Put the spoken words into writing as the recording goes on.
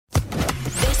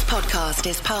podcast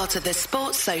is part of the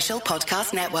Sports Social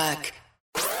Podcast Network.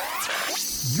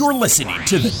 You're listening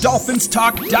to the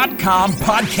DolphinsTalk.com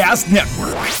podcast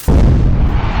network.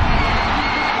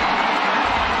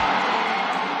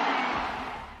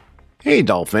 Hey,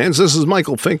 Dolphins, this is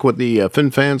Michael Fink with the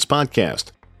FinFans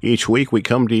Podcast. Each week we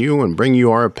come to you and bring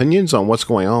you our opinions on what's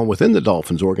going on within the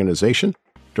Dolphins organization.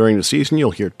 During the season,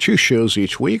 you'll hear 2 shows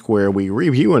each week where we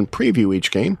review and preview each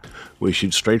game. We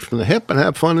shoot straight from the hip and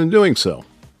have fun in doing so.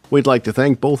 We'd like to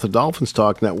thank both the Dolphins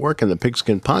Talk Network and the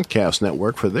Pigskin Podcast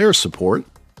Network for their support.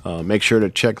 Make sure to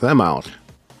check them out.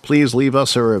 Please leave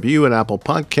us a review at Apple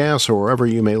Podcasts or wherever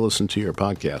you may listen to your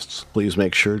podcasts. Please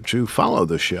make sure to follow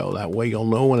the show. That way you'll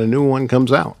know when a new one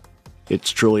comes out.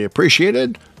 It's truly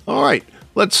appreciated. All right,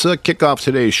 let's kick off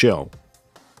today's show.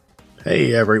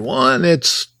 Hey, everyone.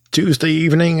 It's Tuesday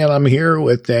evening, and I'm here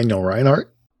with Daniel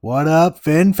Reinhardt. What up,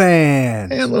 Fin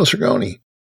fans? And Louis Rigoni.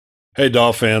 Hey,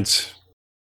 Dolphins.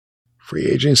 Free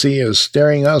agency is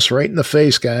staring us right in the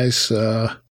face, guys.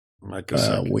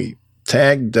 We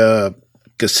tagged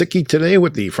Gesicki today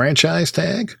with the franchise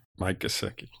tag. Mike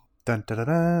Gesicki. Dun, da, da,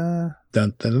 da.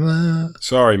 Dun, dun, dun, dun.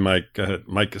 Sorry, Mike. Go ahead.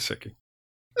 Mike Gesicki.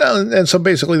 And so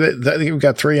basically, you've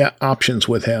got 3 options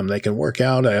with him. They can work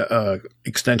out a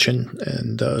extension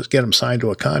and get him signed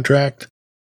to a contract.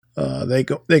 They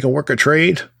can work a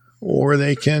trade, or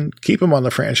they can keep him on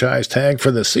the franchise tag for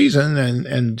the season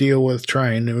and deal with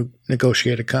trying to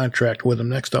negotiate a contract with him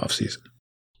next offseason.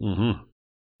 Mm-hmm.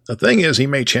 The thing is, he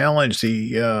may challenge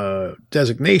the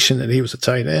designation that he was a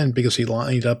tight end because he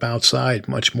lined up outside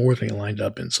much more than he lined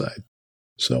up inside.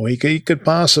 So he could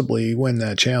possibly win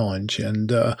that challenge, and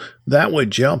that would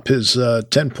jump his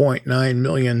 $10.9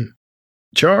 million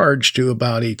charge to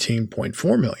about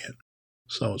 $18.4 million.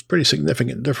 So it's a pretty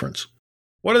significant difference.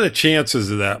 What are the chances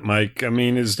of that, Mike? I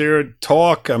mean, is there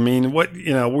talk? I mean,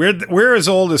 where is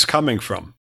all this coming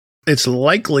from? It's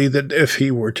likely that if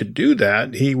he were to do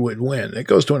that, he would win. It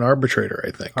goes to an arbitrator, I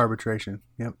think. Arbitration.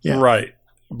 Yep. Yeah. Right.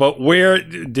 But where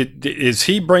is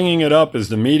he bringing it up? Is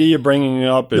the media bringing it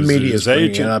up? The media is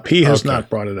bringing it up. He has not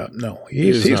brought it up. No,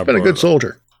 he's been a good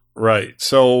soldier. Right.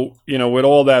 So, with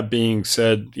all that being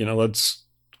said, let's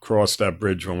cross that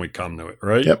bridge when we come to it,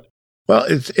 right? Yep. Well,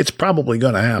 it's probably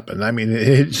going to happen. I mean,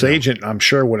 his agent, I'm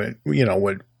sure, would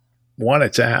want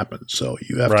it to happen. So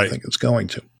you have to think it's going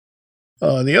to.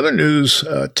 The other news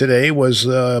today was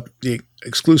the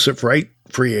exclusive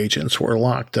free agents were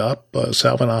locked up.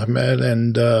 Salvin Ahmed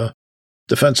and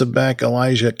defensive back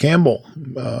Elijah Campbell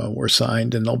were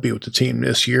signed, and they'll be with the team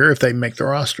this year if they make the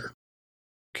roster.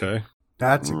 Okay.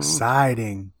 That's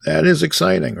exciting. That is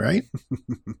exciting, right?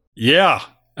 Yeah.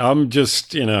 I'm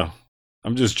just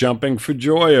jumping for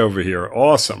joy over here.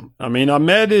 Awesome. I mean,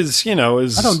 Ahmed is. I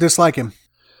don't dislike him.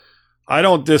 I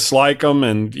don't dislike him,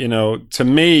 and to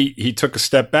me, he took a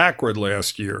step backward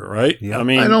last year, right? Yep. I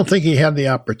mean, I don't think he had the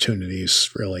opportunities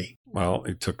really. Well,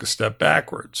 he took a step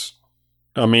backwards.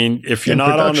 I mean, if you're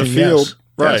not on the field, yes.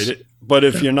 right? Yes. But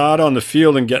if you're not on the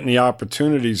field and getting the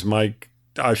opportunities, Mike,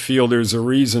 I feel there's a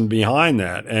reason behind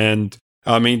that. And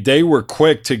I mean, they were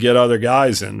quick to get other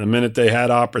guys in. The minute they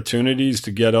had opportunities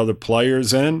to get other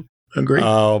players in, agreed.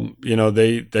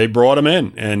 They brought him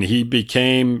in, and he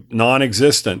became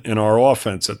non-existent in our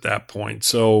offense at that point.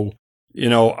 So,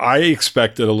 I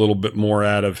expected a little bit more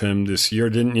out of him this year,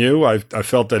 didn't you? I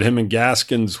felt that him and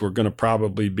Gaskins were going to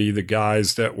probably be the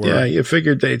guys that were. Yeah, you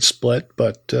figured they'd split,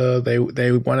 but they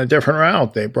went a different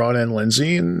route. They brought in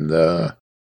Lindsey and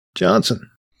Johnson.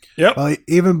 Yep. Well,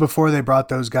 even before they brought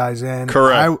those guys in,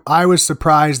 correct. I was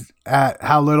surprised at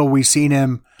how little we seen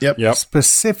him. Yep.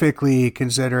 Specifically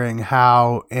considering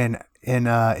how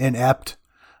inept,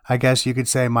 I guess you could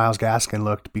say, Myles Gaskin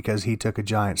looked, because he took a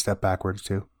giant step backwards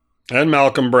too. And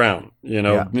Malcolm Brown,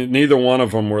 neither one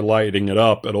of them were lighting it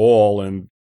up at all. And,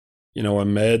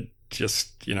 Ahmed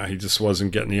just, he just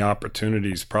wasn't getting the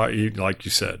opportunities. Probably, like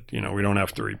you said, we don't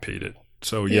have to repeat it.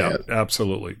 So, yeah,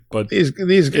 absolutely. But these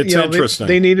it's interesting.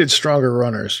 They needed stronger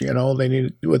runners. They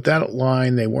needed, with that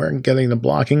line, they weren't getting the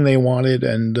blocking they wanted,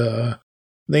 and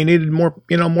they needed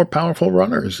more powerful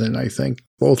runners. And I think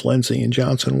both Lindsey and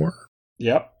Johnson were.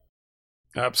 Yep.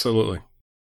 Absolutely.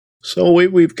 So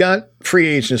we've got free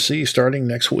agency starting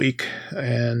next week,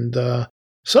 and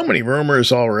so many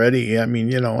rumors already. I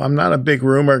mean, I'm not a big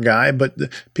rumor guy, but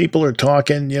people are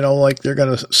talking, like they're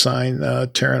going to sign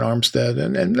Terran Armstead,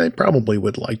 and they probably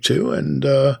would like to, and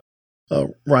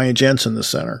Ryan Jensen, the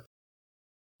center.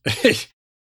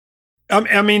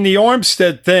 I mean, the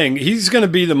Armstead thing, he's going to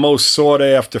be the most sought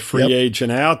after free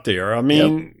agent out there. I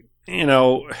mean,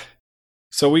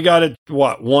 so we got a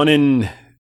 1 in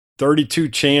 32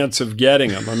 chance of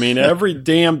getting him. I mean, every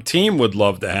damn team would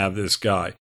love to have this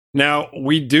guy. Now,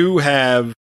 we do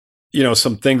have,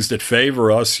 some things that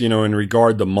favor us, in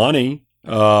regard to money.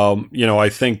 I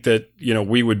think that,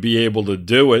 we would be able to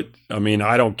do it. I mean,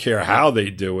 I don't care how they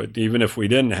do it, even if we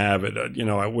didn't have it.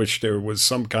 I wish there was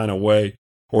some kind of way,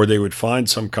 or they would find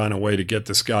some kind of way to get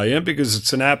this guy in, because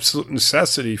it's an absolute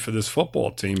necessity for this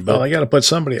football team. But, well, they got to put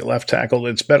somebody at left tackle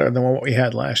that's better than what we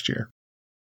had last year.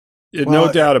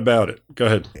 No doubt about it. Go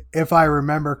ahead. If I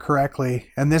remember correctly,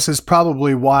 and this is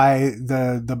probably why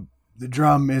the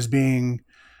drum is being,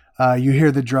 you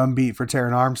hear the drum beat for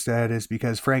Terran Armstead, is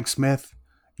because Frank Smith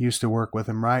used to work with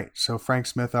him, right? So Frank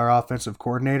Smith, our offensive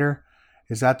coordinator,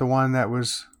 is that the one that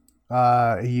was,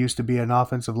 he used to be an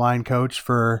offensive line coach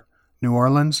for New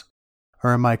Orleans?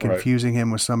 Or am I confusing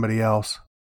him with somebody else?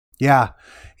 Yeah,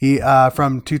 he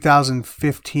from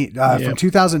 2015, from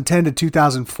 2010 to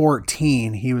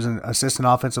 2014, he was an assistant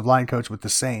offensive line coach with the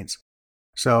Saints.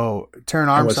 So Terran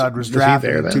Armstead was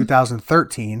drafted in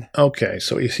 2013. Okay,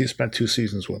 so he spent 2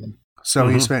 seasons with him. So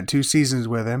he spent 2 seasons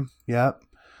with him. Yep.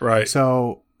 Right.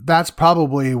 So that's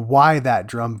probably why that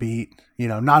drum beat.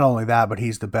 Not only that, but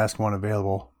he's the best one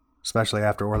available, especially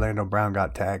after Orlando Brown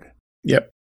got tagged.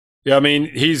 Yep. Yeah, I mean,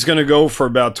 he's going to go for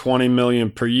about $20 million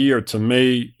per year. To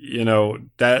me,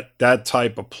 that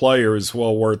type of player is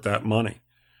well worth that money.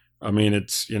 I mean,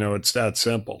 it's that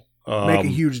simple. Make a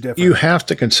huge difference. You have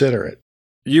to consider it.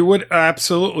 You would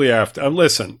absolutely have to.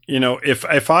 Listen,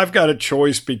 if I've got a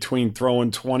choice between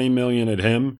throwing $20 million at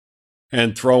him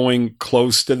and throwing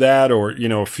close to that, or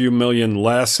a few million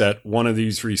less at one of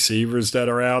these receivers that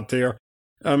are out there,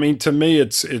 I mean, to me,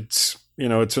 it's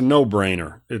a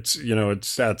no-brainer.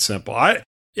 It's that simple.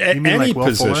 Any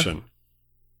position,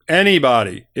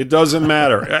 anybody, it doesn't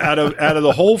matter. out of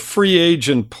the whole free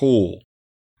agent pool,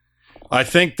 I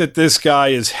think that this guy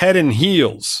is head and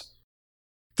heels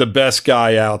the best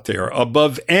guy out there,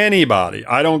 above anybody.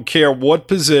 I don't care what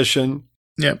position.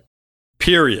 Yep.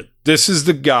 Period. This is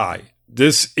the guy.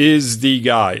 This is the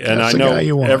guy. And I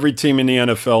know every team in the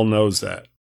NFL knows that.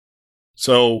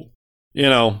 So,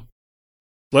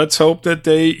 let's hope that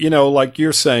they, like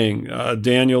you're saying,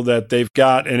 Daniel, that they've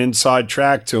got an inside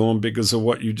track to him because of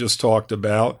what you just talked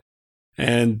about.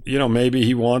 And, maybe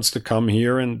he wants to come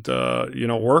here and,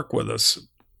 work with us.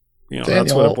 Daniel,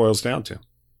 that's what it boils down to.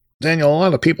 Daniel, a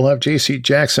lot of people have J.C.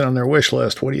 Jackson on their wish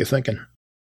list. What are you thinking?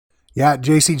 Yeah,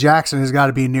 J.C. Jackson has got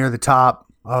to be near the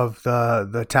top of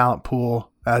the talent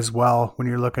pool as well when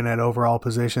you're looking at overall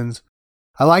positions.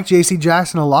 I like J.C.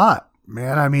 Jackson a lot,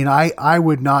 man. I mean, I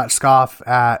would not scoff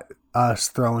at us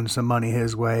throwing some money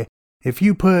his way. If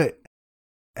you put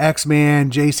X-Man,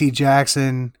 J.C.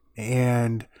 Jackson,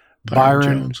 and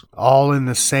Byron all in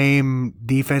the same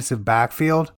defensive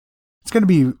backfield, it's going to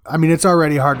be, it's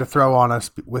already hard to throw on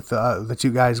us with the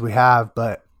 2 guys we have,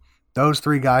 but those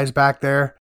 3 guys back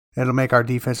there, it'll make our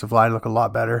defensive line look a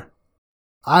lot better.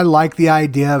 I like the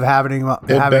idea of having him on our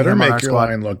squad. It better make your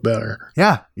line look better.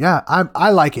 Yeah,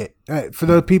 I like it. For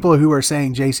the people who are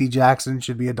saying J.C. Jackson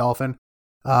should be a Dolphin,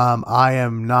 I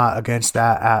am not against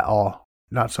that at all.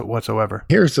 Not so whatsoever.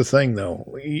 Here's the thing,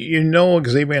 though.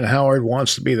 Xavier Howard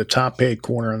wants to be the top-paid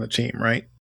corner on the team, right?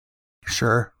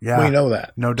 Sure, yeah. We know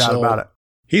that. No doubt about it.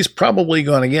 He's probably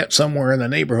going to get somewhere in the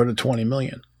neighborhood of $20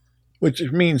 million, which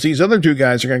means these other 2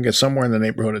 guys are going to get somewhere in the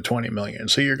neighborhood of $20 million.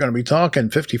 So you're going to be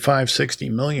talking $55,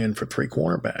 $60 million for 3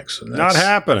 cornerbacks. And not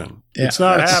happening. Yeah, it's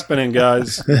not happening,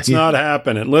 guys. It's not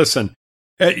happening. Listen,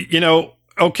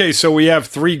 okay, so we have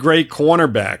 3 great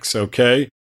cornerbacks, okay?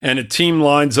 And a team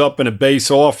lines up in a base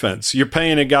offense. You're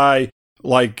paying a guy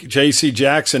like J.C.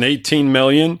 Jackson $18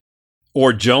 million.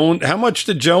 Or Jones, how much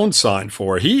did Jones sign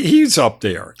for? He's up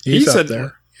there. He's up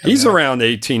there. He's around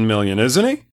 $18 million, isn't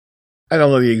he? I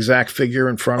don't know the exact figure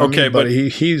in front of me, but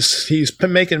he's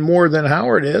making more than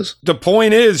Howard is. The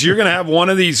point is, you're going to have one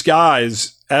of these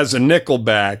guys as a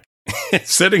nickelback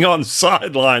sitting on the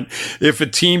sideline if a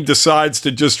team decides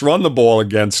to just run the ball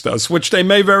against us, which they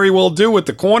may very well do with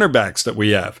the cornerbacks that we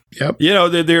have. Yep.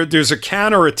 There's a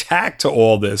counterattack to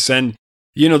all this, and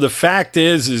the fact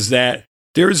is that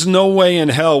there's no way in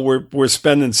hell we're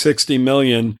spending $60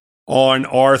 million on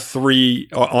on 3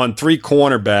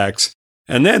 cornerbacks.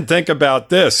 And then think about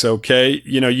this, okay?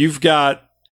 You've got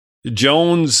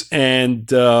Jones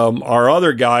and our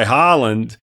other guy,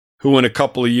 Holland, who in a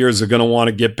couple of years are going to want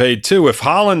to get paid too. If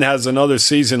Holland has another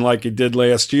season like he did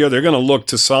last year, they're going to look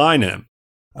to sign him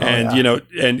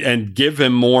and give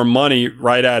him more money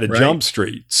right out of Jump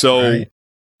Street. So,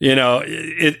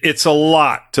 it's a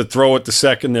lot to throw at the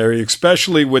secondary,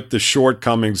 especially with the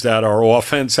shortcomings that our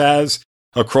offense has.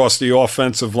 across the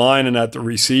offensive line and at the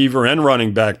receiver and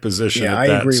running back position. Yeah, I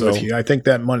agree with you. I think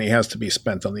that money has to be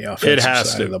spent on the offensive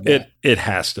side of the ball. It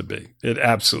has to be. It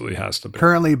absolutely has to be.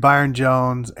 Currently, Byron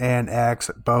Jones and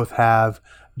X both have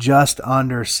just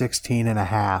under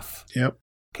 16.5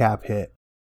 cap hit.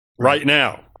 Right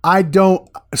now. I don't.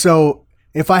 So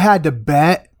if I had to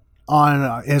bet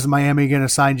on is Miami going to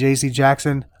sign J.C.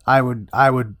 Jackson, I would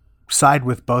side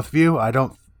with both of you. I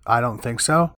don't think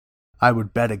so. I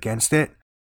would bet against it,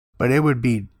 but it would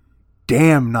be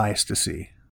damn nice to see.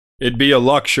 It'd be a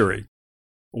luxury.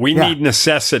 We need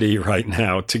necessity right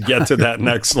now to get to that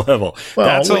next level. Well,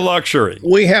 that's a luxury.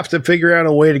 We have to figure out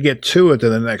a way to get Tua to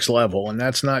the next level, and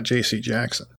that's not J.C.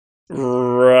 Jackson.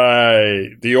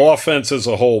 Right. The offense as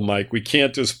a whole, Mike, we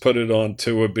can't just put it on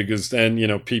Tua because then,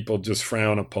 people just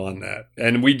frown upon that.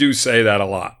 And we do say that a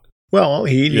lot. Well,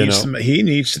 he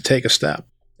needs to take a step.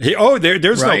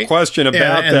 There's no question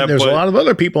about that. There's a lot of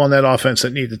other people on that offense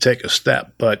that need to take a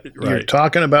step, but you're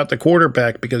talking about the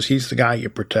quarterback because he's the guy you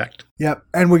protect. Yep,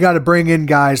 and we got to bring in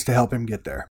guys to help him get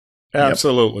there.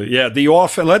 Absolutely. Yeah, the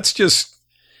offense,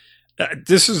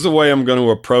 this is the way I'm going to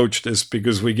approach this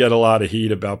because we get a lot of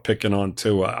heat about picking on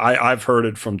Tua. I've heard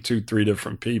it from 2-3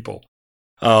 different people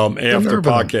after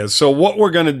podcasts. So what we're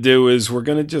going to do is we're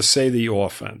going to just say the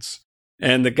offense.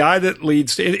 And the guy that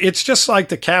leads, it's just like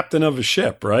the captain of a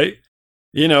ship, right?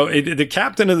 The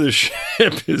captain of the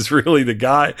ship is really the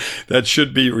guy that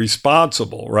should be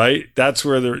responsible, right? That's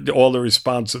where all the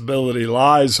responsibility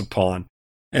lies upon.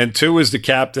 And Tua is the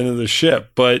captain of the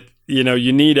ship. But,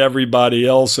 you need everybody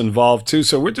else involved too.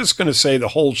 So we're just going to say the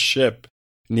whole ship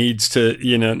needs to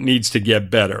get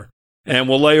better. And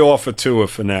we'll lay off a Tua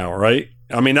for now, right?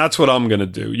 I mean, that's what I'm going to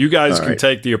do. You guys can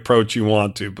take the approach you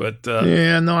want to, but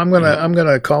I'm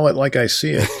gonna call it like I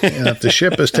see it. And if the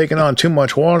ship is taking on too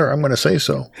much water, I'm going to say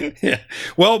so. Yeah.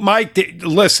 Well, Mike,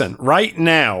 listen. Right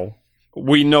now,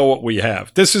 we know what we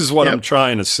have. This is what I'm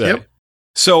trying to say. Yep.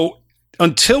 So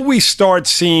until we start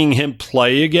seeing him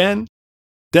play again,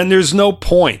 then there's no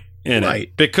point in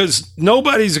it because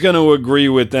nobody's going to agree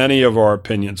with any of our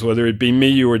opinions, whether it be me,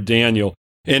 you, or Daniel.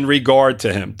 In regard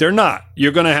to him. They're not.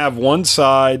 You're going to have one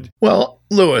side. Well,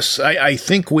 Lewis, I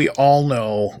think we all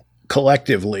know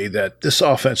collectively that this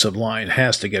offensive line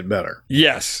has to get better.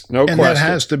 Yes, no question. And that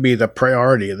has to be the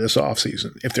priority of this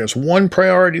offseason. If there's one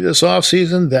priority this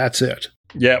offseason, that's it.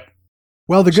 Yep.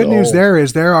 Well, the good news there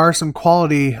is there are some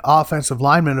quality offensive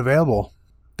linemen available.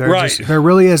 There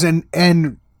really is.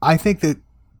 And I think that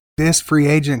this free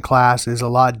agent class is a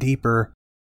lot deeper.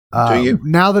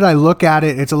 Now that I look at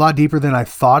it, it's a lot deeper than I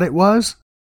thought it was.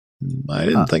 I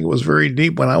didn't think it was very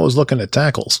deep when I was looking at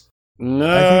tackles. No,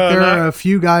 I think there are a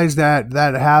few guys that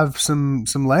have some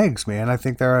legs, man. I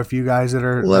think there are a few guys that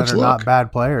are not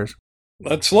bad players.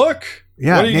 Let's look.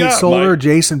 Yeah, Nate Solder,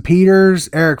 Jason Peters,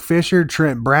 Eric Fisher,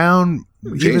 Trent Brown.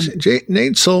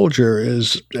 Nate Solder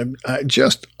is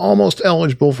just almost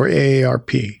eligible for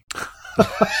AARP.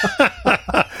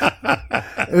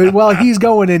 Well, he's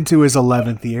going into his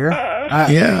 11th year.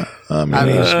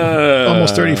 He's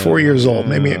almost 34 years old.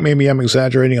 Maybe I'm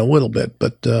exaggerating a little bit,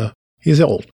 but he's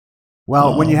old.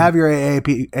 Well, when you have your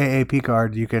AAP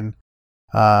card, you can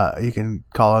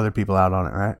call other people out on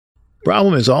it, right?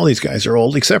 Problem is, all these guys are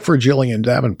old except for Jillian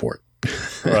Davenport.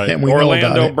 Right, and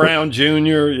Orlando Brown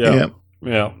Jr.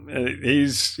 Yeah,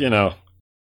 he's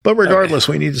But regardless,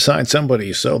 we need to sign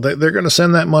somebody, so they're going to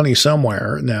send that money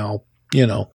somewhere now.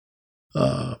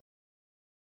 How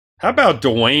about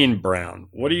Dwayne Brown?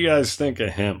 What do you guys think of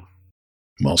him?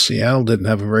 Well, Seattle didn't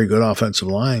have a very good offensive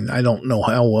line. I don't know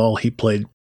how well he played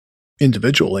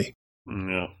individually.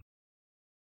 Yeah.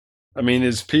 I mean,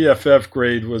 his PFF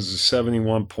grade was a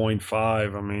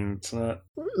 71.5. I mean, it's not.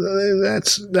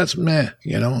 That's meh.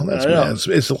 Meh.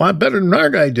 It's a lot better than our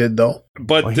guy did, though.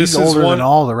 But this is older than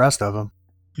all the rest of them.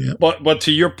 Yeah. But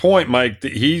to your point, Mike,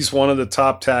 he's one of the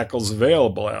top tackles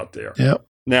available out there. Yep.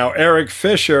 Now, Eric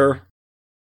Fisher,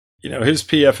 his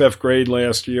PFF grade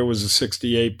last year was a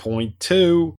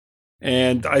 68.2,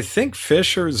 and I think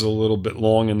Fisher is a little bit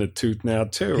long in the tooth now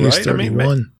too, right? He's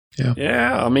 31.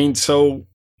 Yeah. I mean, so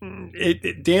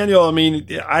Daniel,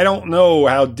 I don't know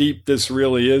how deep this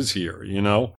really is here,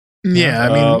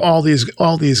 Yeah, all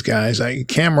these guys.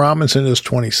 Cam Robinson is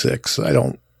 26.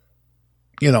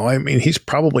 He's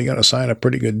probably going to sign a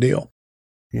pretty good deal.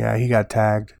 Yeah, he got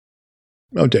tagged.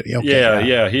 Oh, did he? Okay.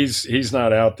 Yeah. He's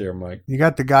not out there, Mike. You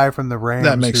got the guy from the Rams.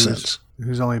 That makes sense.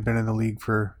 Who's only been in the league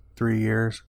for 3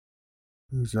 years.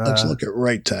 Let's look at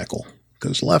right tackle,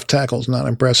 because left tackle's not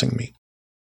impressing me.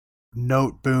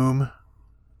 Note Boom.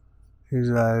 He's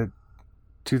a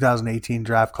 2018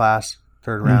 draft class,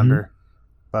 third rounder.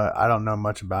 but I don't know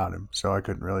much about him, so I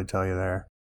couldn't really tell you there.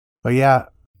 But yeah,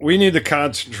 we need to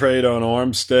concentrate on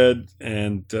Armstead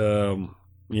and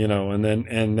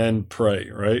and then pray,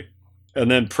 right?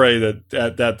 And then pray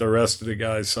that the rest of the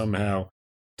guys somehow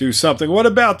do something. What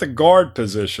about the guard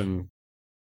position?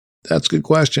 That's a good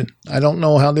question. I don't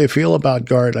know how they feel about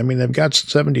guard. I mean, they've got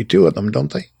 72 of them,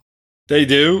 don't they? They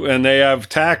do, and they have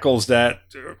tackles that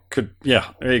could,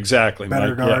 exactly.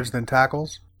 Better guards than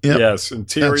tackles? Yep. Yes,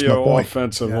 interior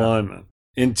offensive linemen.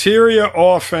 Interior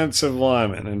offensive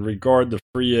linemen, and regard the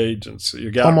free agents.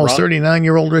 You got almost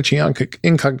 39-year-old Richie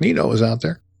Incognito is out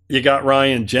there. You got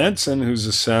Ryan Jensen, who's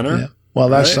a center. Yeah. Well,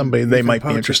 that's somebody they might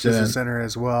be interested in. A center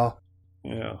as well.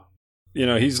 Yeah.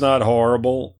 He's not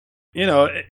horrible.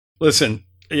 Listen,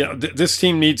 this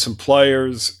team needs some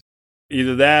players.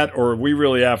 Either that or we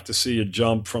really have to see a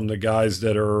jump from the guys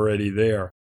that are already there.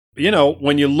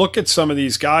 When you look at some of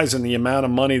these guys and the amount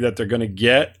of money that they're going to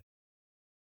get,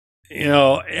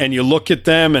 and you look at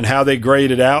them and how they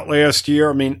graded out last year,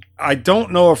 I mean, I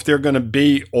don't know if they're going to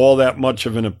be all that much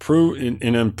of an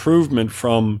improvement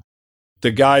from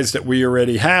the guys that we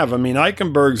already have. I mean,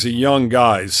 Eichenberg's a young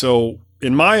guy. So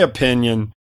in my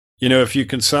opinion, if you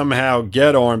can somehow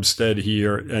get Armstead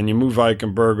here and you move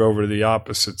Eichenberg over to the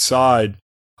opposite side,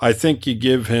 I think you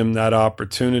give him that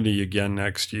opportunity again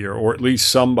next year, or at least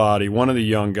somebody, one of the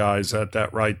young guys at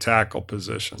that right tackle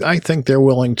position. I think they're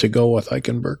willing to go with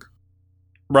Eichenberg.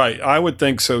 Right, I would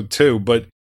think so too. But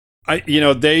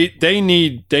they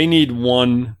need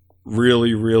one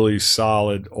really, really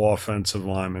solid offensive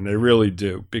lineman. They really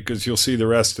do, because you'll see the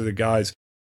rest of the guys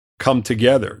come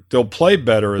together. They'll play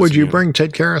better. Would you bring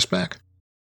Ted Karras back?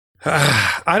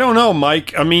 I don't know,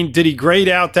 Mike. I mean, did he grade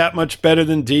out that much better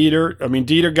than Dieter? I mean,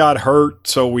 Dieter got hurt,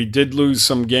 so we did lose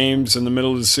some games in the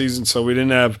middle of the season, so we didn't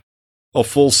have a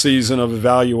full season of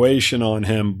evaluation on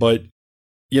him. But,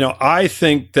 I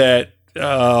think that,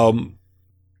 for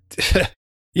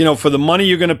the money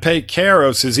you're going to pay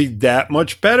Karras, is he that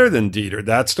much better than Dieter?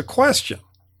 That's the question.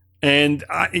 And,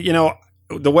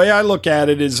 the way I look at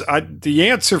it is the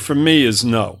answer for me is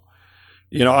no.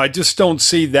 I just don't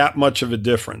see that much of a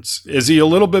difference. Is he a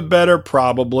little bit better?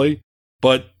 Probably.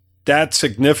 But that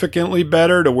significantly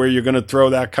better to where you're going to throw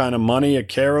that kind of money at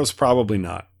Karras? Probably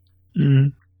not.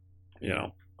 Mm-hmm.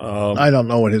 I don't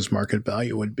know what his market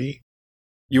value would be.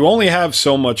 You only have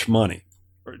so much money,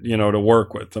 to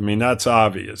work with. I mean, that's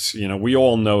obvious. We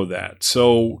all know that.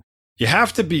 So you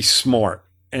have to be smart.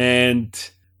 And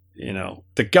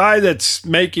the guy that's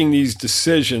making these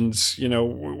decisions,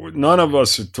 none of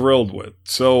us are thrilled with.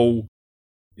 So,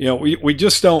 we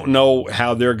just don't know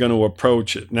how they're going to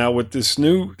approach it. Now, with this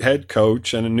new head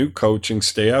coach and a new coaching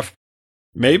staff,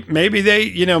 maybe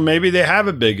they have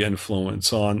a big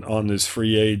influence on this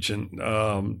free agent,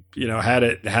 how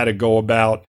to go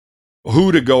about,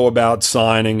 who to go about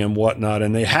signing and whatnot.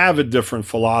 And they have a different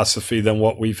philosophy than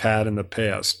what we've had in the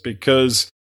past,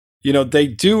 because, they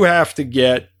do have to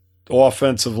get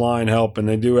offensive line help, and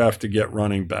they do have to get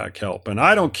running back help. And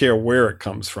I don't care where it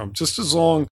comes from, just as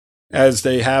long as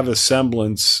they have a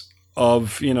semblance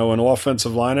of, an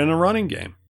offensive line and a running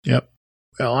game. Yep.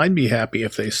 Well, I'd be happy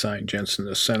if they signed Jensen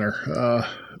to center,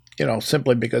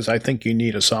 simply because I think you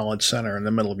need a solid center in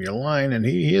the middle of your line, and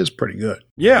he is pretty good.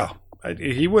 Yeah.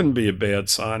 He wouldn't be a bad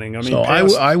signing. I mean, so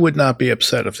I would not be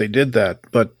upset if they did that.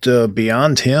 But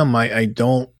beyond him, I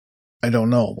don't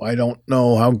know. I don't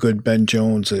know how good Ben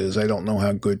Jones is. I don't know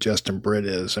how good Justin Britt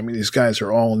is. I mean, these guys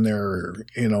are all in there,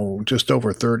 just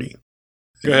over 30.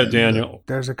 Go ahead, Daniel.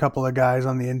 There's a couple of guys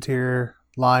on the interior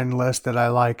line list that I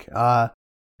like.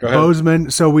 Go ahead.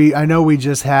 Bozeman. So I know we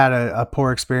just had a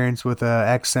poor experience with an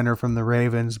ex-center from the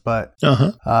Ravens, but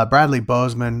Bradley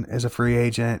Bozeman is a free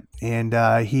agent, and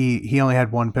he only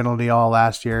had one penalty all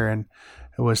last year, and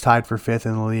it was tied for 5th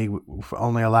in the league,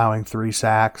 only allowing 3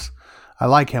 sacks. I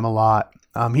like him a lot.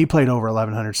 He played over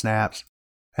 1,100 snaps.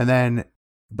 And then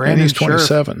Brandon he's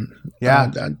 27. Scherf,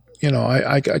 yeah.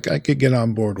 I could get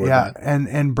on board with that. Yeah,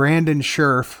 and Brandon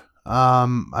Scherf,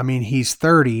 he's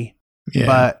 30,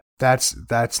 but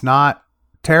that's not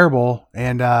terrible.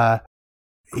 And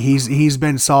he's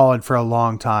been solid for a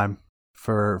long time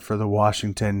for the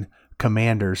Washington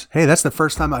Commanders. Hey, that's the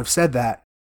first time I've said that,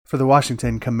 for the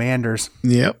Washington Commanders.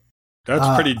 Yep.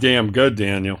 That's pretty damn good,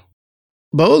 Daniel.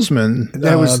 Bozeman,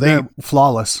 that was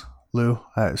flawless, Lou.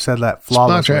 I said that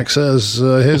flawless. Spotrac says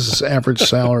his average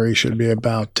salary should be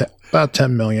about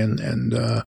 $10 million,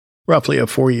 and roughly a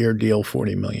 4-year deal,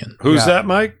 $40 million. Who's that,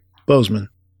 Mike? Bozeman.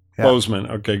 Yeah. Bozeman.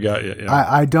 Okay, got you. Yeah.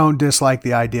 I don't dislike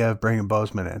the idea of bringing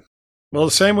Bozeman in. Well,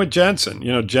 the same with Jensen.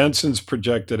 Jensen's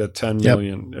projected at $10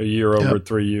 million a year over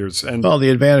 3 years. And well, the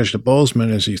advantage to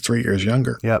Bozeman is he's 3 years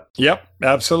younger. Yep.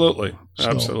 Absolutely.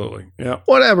 Absolutely. Yeah.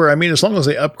 Whatever. I mean, as long as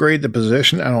they upgrade the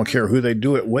position, I don't care who they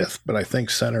do it with, but I think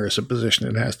center is a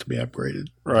position that has to be upgraded.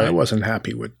 Right. I wasn't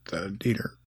happy with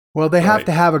Dieter. Well, they have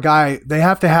to have a guy. They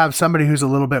have to have somebody who's a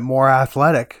little bit more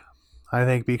athletic, I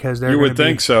think, because they're. You would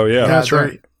think so, yeah. That's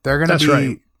right. They're going to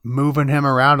be moving him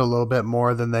around a little bit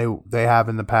more than they have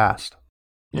in the past.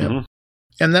 Yeah.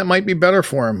 Mm-hmm. And that might be better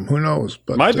for him. Who knows?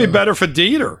 But might be better for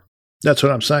Dieter. That's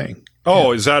what I'm saying.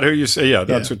 Oh, is that who you say? Yeah,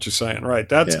 that's what you're saying. Right.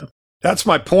 That's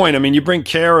my point. I mean, you bring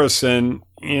Karras in,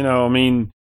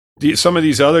 some of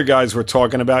these other guys we're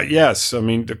talking about. Yes. I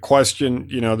mean, the question,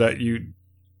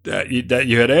 that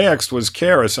you had asked was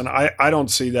Karras, and I don't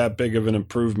see that big of an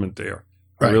improvement there.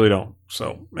 Right. I really don't.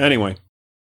 So anyway.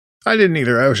 I didn't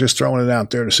either. I was just throwing it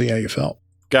out there to see how you felt.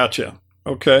 Gotcha.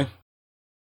 Okay.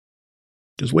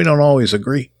 Because we don't always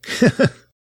agree.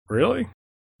 Really?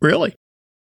 Really?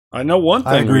 I know one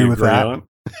thing I agree we with agree that. on.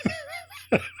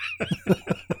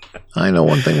 I know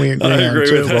one thing we agree on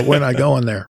too, but we're not going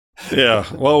there. Yeah.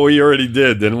 Well, we already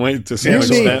did, didn't we? To some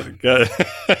extent.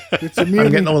 I'm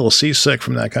getting a little seasick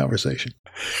from that conversation.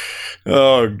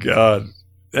 Oh, God.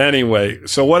 Anyway,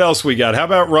 so what else we got? How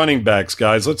about running backs,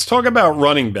 guys? Let's talk about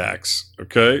running backs,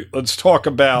 okay? Let's talk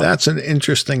about... That's an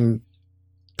interesting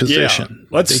position.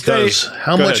 Yeah. Because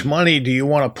how much money do you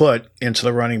want to put into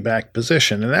the running back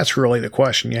position? And that's really the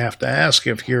question you have to ask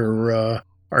if you're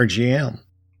RGM.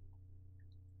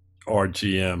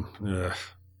 RGM. Ugh.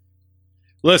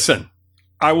 Listen,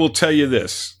 I will tell you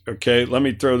this, okay? Let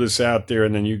me throw this out there,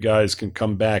 and then you guys can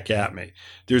come back at me.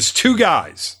 There's two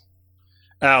guys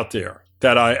out there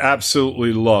that I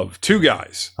absolutely love. Two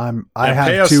guys. I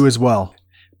have two as well.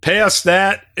 Past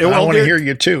that, I want to hear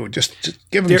you too. Just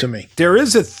give them to me. There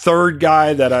is a third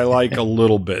guy that I like a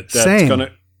little bit. That's Same.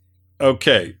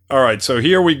 Okay. All right. So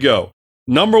here we go.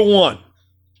 Number one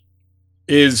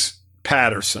is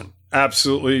Patterson.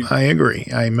 Absolutely. I agree.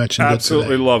 I mentioned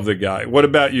absolutely love the guy. What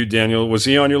about you, Daniel? Was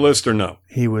he on your list or no?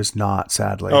 He was not,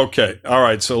 sadly. Okay. All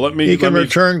right. So He can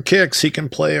return kicks. He can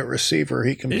play at receiver.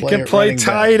 He can play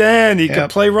tight end. He can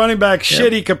play running back.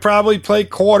 Shit, he could probably play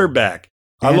quarterback.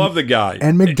 I love the guy.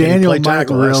 And McDaniel might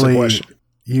really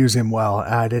use him well.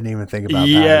 I didn't even think about that.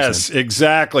 Yes,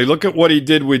 exactly. Look at what he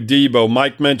did with Debo.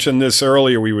 Mike mentioned this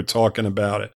earlier. We were talking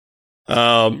about it.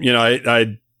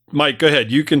 Mike, go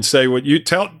ahead. You can say what you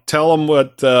tell them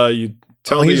what you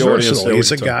tell he's the audience. Versatile.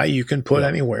 He's a guy you can put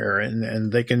anywhere, and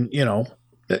they can,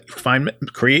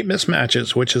 create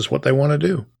mismatches, which is what they want to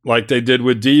do. Like they did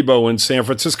with Debo in San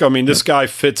Francisco. I mean, this guy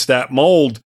fits that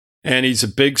mold, and he's a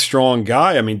big, strong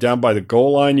guy. I mean, down by the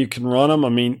goal line, you can run him. I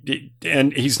mean,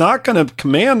 and he's not going to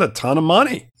command a ton of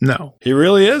money. No. He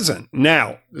really isn't.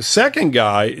 Now, the second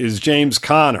guy is James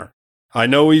Conner. I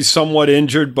know he's somewhat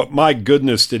injured, but my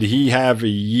goodness, did he have a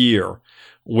year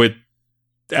with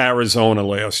Arizona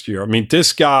last year. I mean,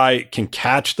 this guy can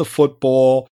catch the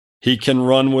football. He can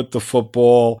run with the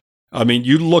football. I mean,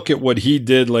 you look at what he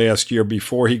did last year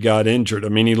before he got injured. I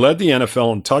mean, he led the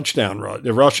NFL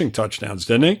in rushing touchdowns,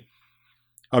 didn't he?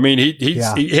 I mean,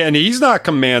 he's not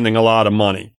commanding a lot of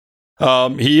money.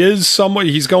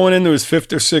 He's going into his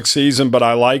fifth or sixth season, but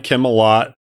I like him a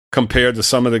lot compared to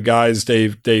some of the guys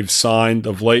they've signed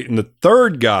of late. And the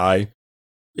third guy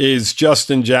is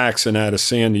Justin Jackson out of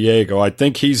San Diego. I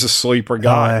think he's a sleeper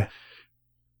guy. LA.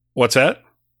 What's that?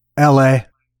 LA,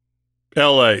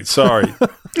 sorry.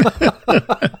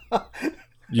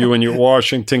 You and your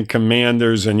Washington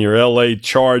Commanders and your LA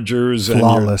Chargers and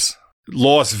flawless. Your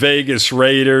Las Vegas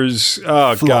Raiders.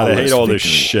 Oh, flawless. God, I hate all this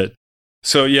shit.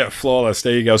 So, yeah, flawless.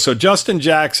 There you go. So Justin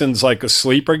Jackson's like a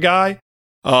sleeper guy.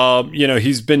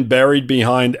 He's been buried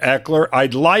behind Eckler.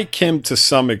 I'd like him to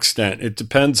some extent. It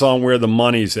depends on where the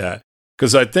money's at.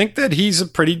 Because I think that he's a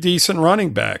pretty decent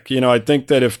running back. I think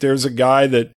that if there's a guy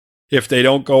that if they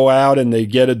don't go out and they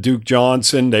get a Duke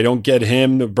Johnson, they don't get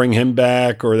him to bring him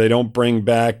back, or they don't bring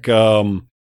back, who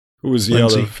was the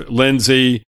other?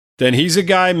 Lindsey. Then he's a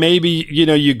guy maybe,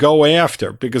 you go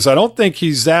after. Because I don't think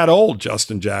he's that old,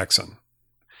 Justin Jackson.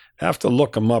 Have to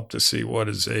look him up to see what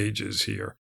his age is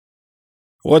here.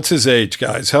 What's his age,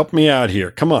 guys? Help me out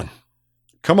here. Come on.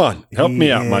 Help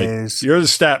me out, Mike. You're the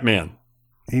stat man.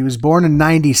 He was born in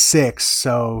 96,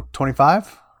 so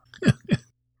 25?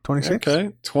 26?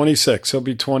 Okay, 26. He'll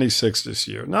be 26 this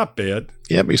year. Not bad.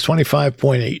 Yep, he's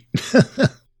 25.8.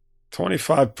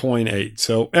 25.8.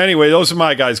 So anyway, those are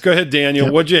my guys. Go ahead, Daniel.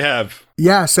 Yep. What'd you have?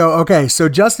 Yeah, so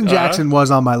Justin Jackson was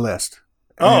on my list.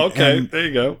 Okay. There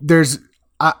you go.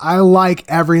 I like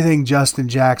everything Justin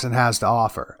Jackson has to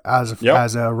offer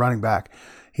as a running back.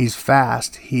 He's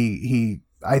fast.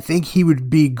 I think he would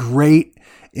be great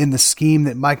in the scheme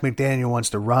that Mike McDaniel wants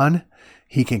to run.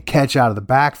 He can catch out of the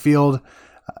backfield.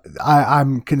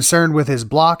 I'm concerned with his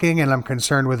blocking and I'm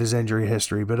concerned with his injury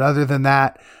history. But other than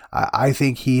that, I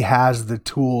think he has the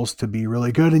tools to be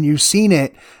really good. And you've seen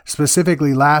it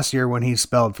specifically last year when he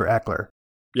spelled for Eckler.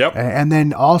 Yep. And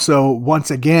then also, once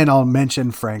again, I'll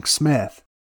mention Frank Smith,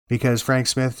 because Frank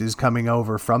Smith is coming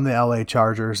over from the LA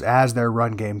Chargers as their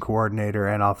run game coordinator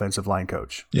and offensive line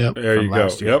coach. Yep. There you go.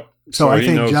 Yep. So I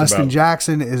think Justin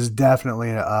Jackson is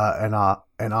definitely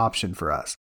an option for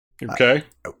us. Okay.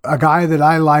 A guy that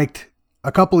I liked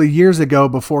a couple of years ago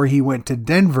before he went to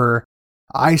Denver,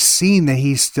 I seen that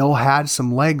he still had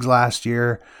some legs last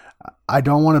year. I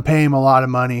don't want to pay him a lot of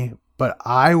money, but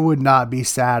I would not be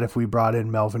sad if we brought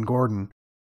in Melvin Gordon.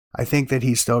 I think that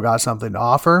he's still got something to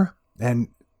offer. And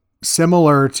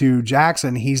similar to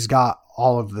Jackson, he's got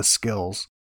all of the skills.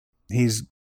 He's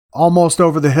almost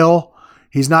over the hill.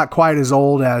 He's not quite as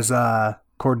old as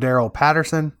Cordero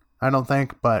Patterson, I don't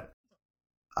think, but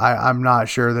I'm not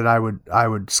sure that I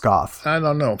would scoff. I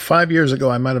don't know. 5 years ago,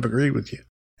 I might have agreed with you.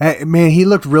 Hey, man, he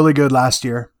looked really good last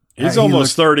year. He's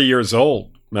almost 30 years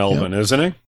old, Melvin, isn't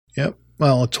he? Yep.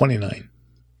 Well, 29.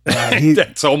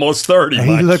 That's almost 30.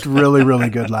 He looked really, really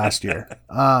good last year.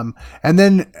 And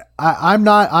then I'm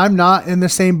not in the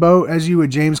same boat as you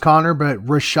with James Conner, but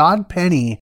Rashad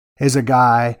Penny is a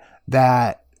guy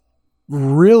that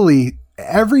really,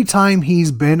 every time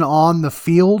he's been on the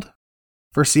field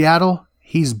for Seattle,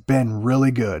 he's been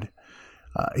really good.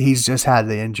 He's just had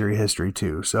the injury history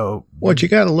too. So what you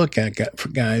got to look at for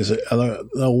guys, the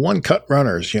one-cut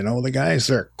runners, the guys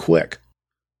that are quick.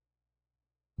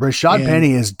 Rashad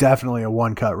Penny is definitely a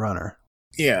one-cut runner.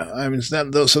 Yeah, I mean, it's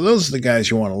not those. So those are the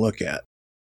guys you want to look at.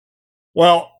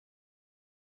 Well,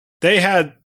 they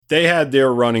had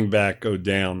their running back go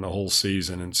down the whole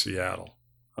season in Seattle.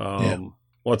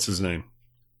 What's his name?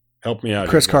 Help me out.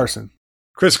 Chris Carson.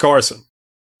 Chris Carson.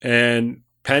 And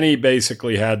Penny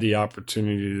basically had the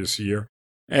opportunity this year.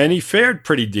 And he fared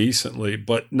pretty decently,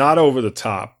 but not over the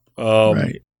top.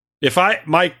 Right. He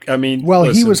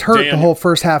was hurt the whole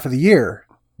first half of the year.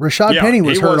 Rashad Penny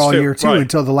was hurt all year too,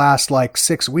 until the last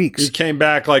 6 weeks. He came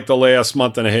back the last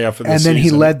month and a half of the season. And then he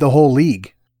led the whole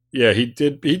league. Yeah, he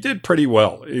did. He did pretty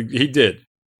well. He did.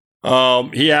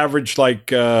 He averaged I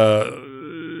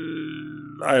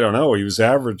don't know. He was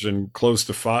averaging close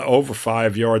to over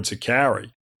 5 yards a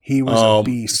carry. He was a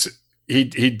beast. He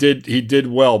did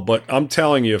well. But I'm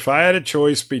telling you, if I had a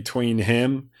choice between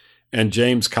him and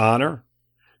James Conner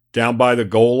down by the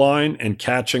goal line and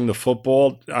catching the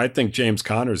football, I think James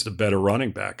Conner is the better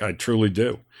running back. I truly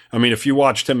do. I mean, if you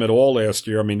watched him at all last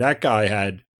year, that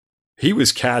guy he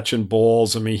was catching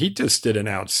balls. He just did an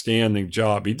outstanding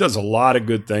job. He does a lot of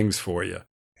good things for you.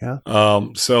 Yeah.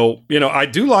 So, I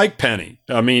do like Penny.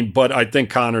 But I think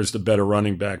Conner's the better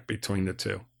running back between the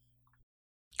two.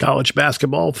 College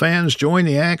basketball fans, join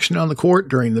the action on the court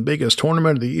during the biggest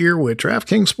tournament of the year with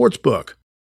DraftKings Sportsbook.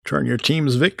 Turn your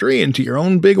team's victory into your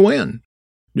own big win.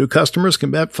 New customers can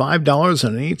bet $5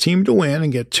 on any team to win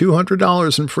and get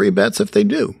 $200 in free bets if they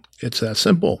do. It's that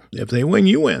simple. If they win,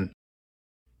 you win.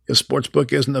 If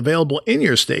Sportsbook isn't available in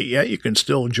your state yet, you can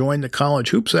still join the college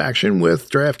hoops action with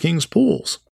DraftKings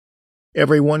Pools.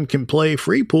 Everyone can play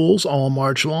free pools all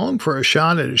March long for a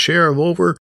shot at a share of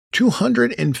over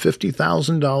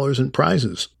 $250,000 in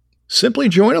prizes. Simply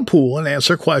join a pool and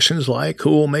answer questions like who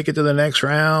will make it to the next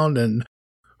round and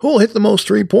who will hit the most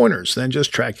three-pointers, then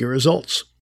just track your results.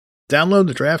 Download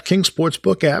the DraftKings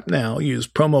Sportsbook app now, use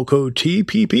promo code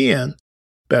TPPN,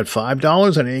 bet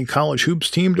 $5 on any college hoops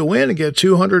team to win and get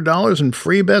 $200 in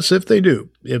free bets if they do.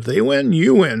 If they win,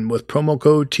 you win with promo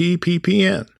code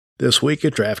TPPN this week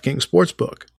at DraftKings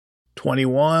Sportsbook.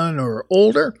 21 or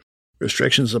older,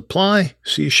 restrictions apply.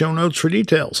 See show notes for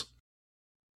details.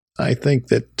 I think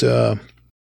that...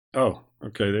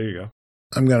 okay, there you go.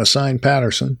 I'm going to sign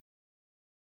Patterson.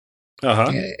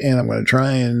 Uh-huh. And I'm going to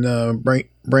try and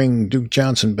bring Duke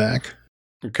Johnson back.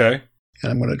 Okay.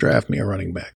 And I'm going to draft me a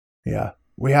running back. Yeah,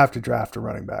 we have to draft a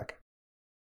running back.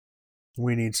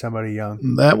 We need somebody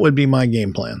young. That would be my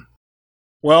game plan.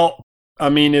 Well,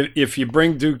 if you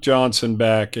bring Duke Johnson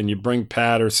back and you bring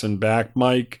Patterson back,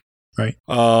 Mike, right?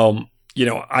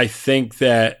 I think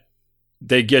that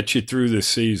they get you through the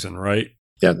season, right?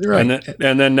 Yeah, right.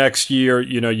 And then next year,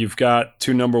 you've got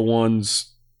two number ones.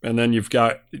 And then you've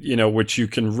got, which you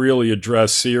can really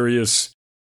address serious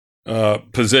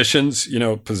positions,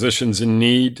 positions in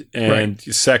need. And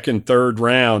second, third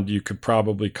round, you could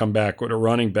probably come back with a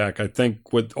running back. I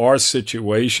think with our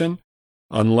situation,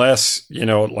 unless,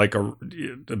 like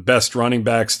the best running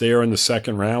backs there in the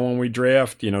second round when we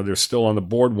draft, they're still on the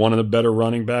board, one of the better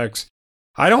running backs.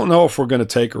 I don't know if we're going to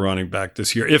take a running back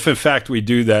this year. If in fact we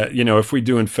do that, if we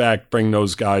do in fact bring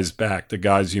those guys back, the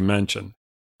guys you mentioned,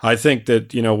 I think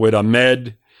that, with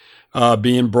Ahmed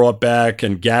being brought back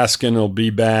and Gaskin will be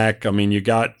back. I mean, you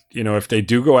got, if they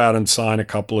do go out and sign a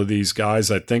couple of these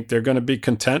guys, I think they're going to be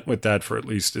content with that for at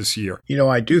least this year.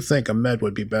 I do think Ahmed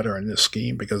would be better in this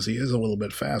scheme because he is a little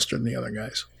bit faster than the other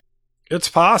guys. It's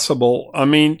possible. I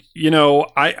mean,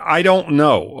 I don't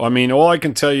know. I mean, all I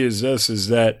can tell you is this, is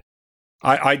that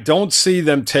I don't see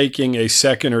them taking a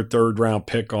second or third round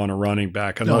pick on a running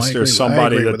back unless there's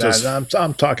somebody that just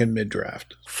I'm talking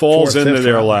mid-draft. Falls into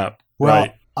their round. lap. Well,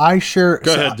 right.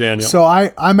 Go ahead, Daniel. So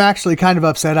I'm actually kind of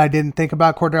upset I didn't think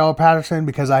about Cordell Patterson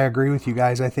because I agree with you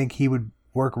guys. I think he would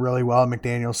work really well in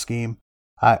McDaniel's scheme.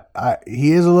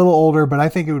 He is a little older, but I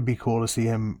think it would be cool to see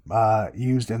him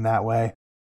used in that way.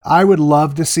 I would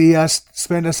love to see us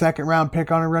spend a second round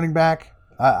pick on a running back.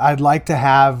 I'd like to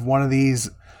have one of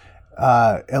these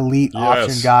elite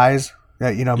option guys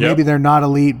that, maybe they're not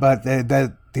elite, but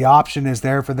the option is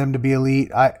there for them to be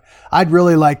elite. I'd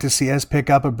really like to see us pick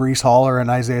up a Breece Hall or an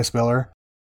Isaiah Spiller.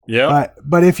 Yeah.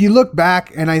 But if you look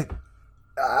back, and I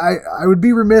would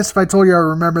be remiss if I told you I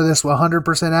remember this with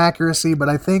 100% accuracy, but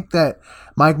I think that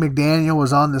Mike McDaniel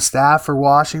was on the staff for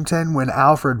Washington when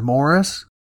Alfred Morris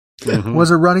was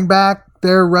a running back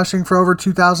there rushing for over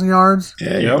 2,000 yards.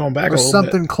 Yeah, you're going back or a little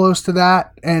something bit. Close to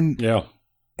that. And yeah.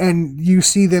 And you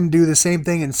see them do the same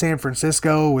thing in San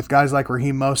Francisco with guys like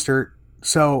Raheem Mostert.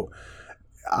 So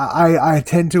I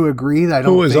tend to agree that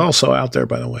Who is also out there,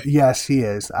 by the way. Yes, he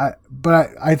is. But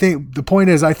I think the point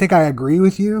is, I think I agree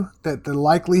with you that the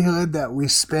likelihood that we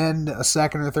spend a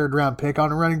second or third round pick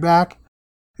on a running back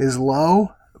is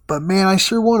low. But man, I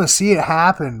sure want to see it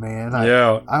happen, man.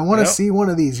 I want to see one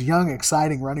of these young,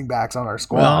 exciting running backs on our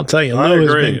squad. Well, I'll tell you, Lou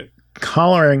has been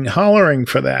hollering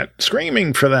for that,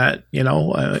 screaming for that,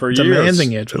 for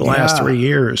demanding years. it for the last 3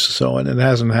 years. So, and it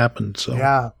hasn't happened. So,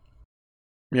 yeah.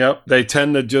 Yep. They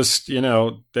tend to just,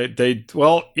 maybe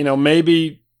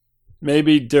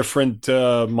different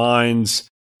minds.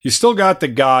 You still got the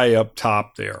guy up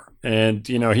top there. And,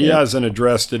 he hasn't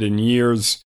addressed it in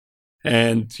years.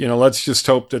 And, let's just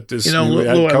hope that this new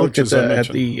head coach, I looked at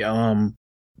the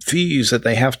fees that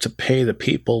they have to pay the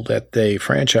people that they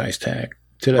franchise tag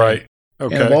today. Right.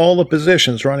 Okay. And of all the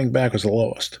positions, running back was the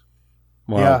lowest.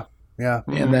 Wow. Yeah.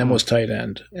 And then was tight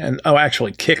end. And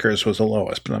actually kickers was the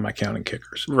lowest, but I'm not counting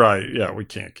kickers. Right. Yeah, we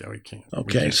can't.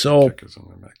 Okay, so kickers in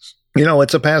the mix.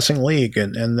 It's a passing league,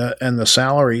 and the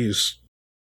salaries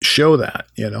show that.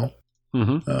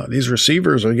 These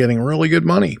receivers are getting really good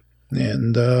money,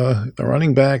 and the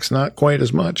running backs not quite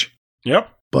as much. Yep.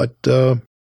 But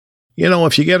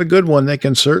if you get a good one, they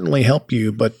can certainly help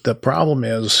you. But the problem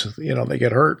is, they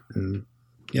get hurt, and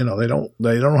they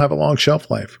don't have a long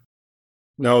shelf life.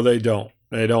 No, they don't.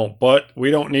 But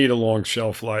we don't need a long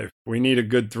shelf life. We need a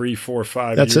good 3, 4,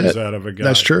 5 That's years it. out of a guy.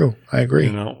 That's true. I agree.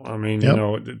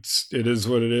 It is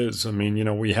what it is. I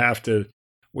mean, we have to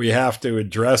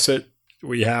address it.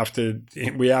 We have to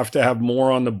have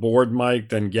more on the board, Mike,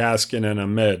 than Gaskin and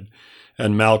Ahmed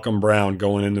and Malcolm Brown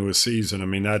going into a season. I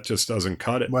mean, that just doesn't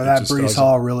cut it. Well, that Breece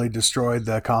Hall really destroyed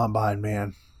the combine,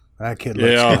 man. That kid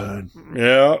looks good.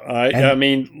 Yeah, I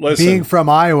mean, listen. Being from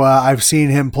Iowa, I've seen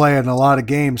him play in a lot of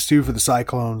games too for the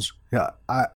Cyclones. Yeah,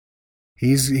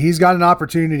 he's got an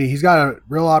opportunity. He's got a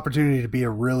real opportunity to be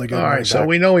a really good. All right, so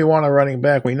we know we want a running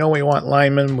back. We know we want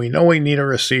linemen. We know we need a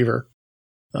receiver.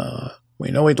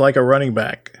 We know we'd like a running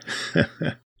back.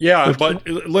 Yeah, but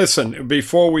listen,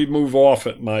 before we move off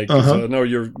it, Mike, 'cause I know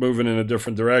you're moving in a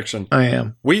different direction. I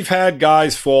am. We've had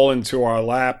guys fall into our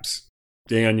laps,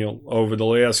 Daniel, over the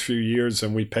last few years,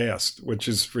 and we passed, which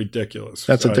is ridiculous.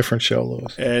 That's a different show,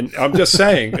 Lewis. And I'm just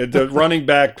saying, the running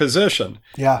back position.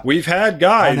 Yeah, we've had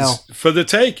guys for the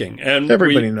taking, and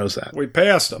everybody knows that we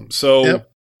passed them. So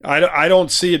I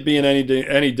don't see it being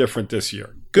any different this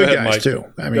year. Good guys Mike. Too.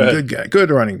 I mean,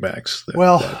 good running backs.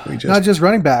 Not just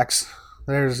running backs.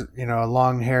 There's a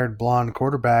long-haired blonde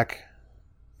quarterback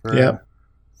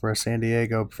for a San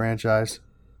Diego franchise.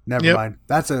 Never mind.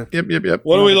 That's a yep.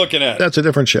 What are we looking at? That's a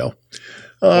different show.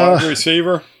 Wide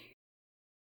receiver.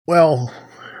 Well,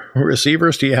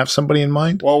 receivers. Do you have somebody in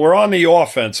mind? Well, we're on the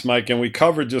offense, Mike, and we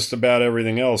covered just about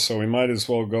everything else, so we might as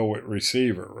well go with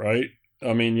receiver, right?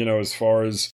 I mean, as far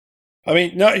as,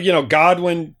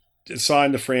 Godwin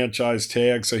signed the franchise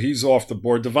tag, so he's off the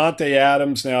board. Devontae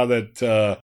Adams, now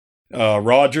that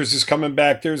Rodgers is coming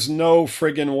back, there's no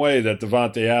friggin' way that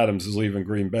Devontae Adams is leaving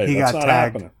Green Bay. That's not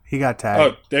happening. He got tagged.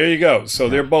 Oh, there you go. So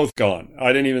they're both gone.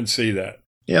 I didn't even see that.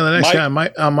 Yeah, the next guy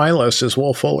on my list is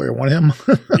Will Fuller. You want him?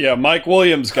 Yeah, Mike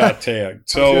Williams got tagged.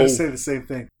 So I was going to say the same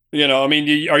thing. I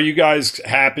mean, are you guys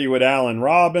happy with Allen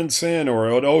Robinson or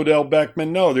Odell Beckham?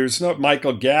 No, there's no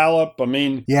Michael Gallup. I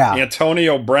mean,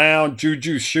 Antonio Brown,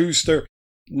 Juju Schuster.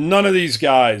 None of these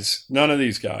guys. None of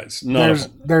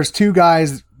them. There's two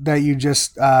guys that you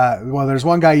just there's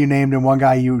one guy you named and one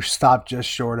guy you stopped just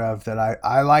short of that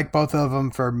I like both of them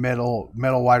for middle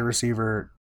wide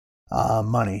receiver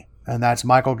money, and that's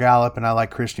Michael Gallup and I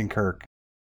like Christian Kirk.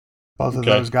 Both of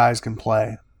those guys can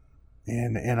play,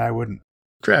 and I wouldn't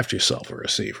draft yourself a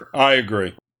receiver. I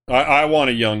agree. I want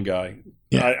a young guy.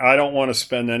 Yeah. I don't want to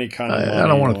spend any kind of money. I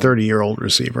don't want a 30-year-old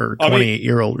receiver,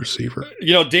 28-year-old receiver.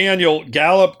 Daniel,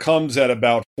 Gallup comes at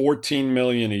about $14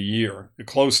 million a year,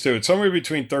 close to it, somewhere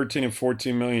between $13 and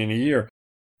 $14 million a year.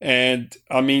 And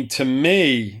I mean, to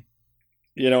me,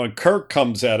 and Kirk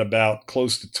comes at about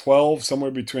close to 12,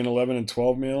 somewhere between 11 and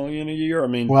 12 million a year. I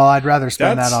mean, well, I'd rather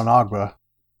spend that on Ogba.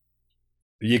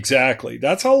 Exactly.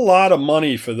 That's a lot of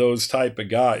money for those type of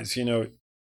guys.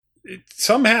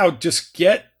 Somehow just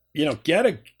get a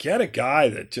guy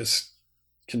that just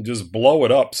can just blow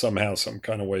it up somehow, some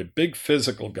kind of way. Big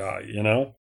physical guy,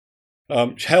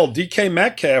 Hell, DK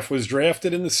Metcalf was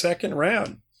drafted in the second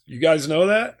round. You guys know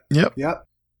that? Yep.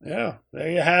 Yeah,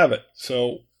 there you have it.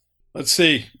 So let's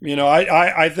see.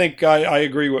 I think I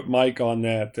agree with Mike on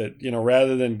that,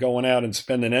 rather than going out and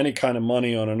spending any kind of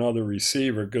money on another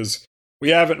receiver, because we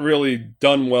haven't really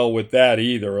done well with that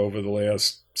either over the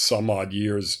last some odd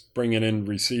years, bringing in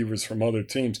receivers from other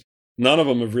teams. None of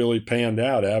them have really panned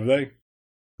out, have they?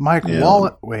 Mike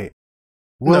Wallace. Wait.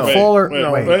 Will Fuller.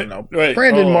 Wait.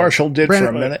 Brandon Marshall did for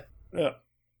a minute. Yeah.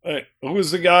 Wait. Who was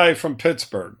the guy from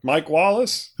Pittsburgh? Mike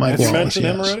Wallace? Did you mention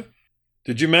him already?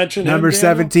 Did you mention him? Number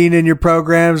 17 in your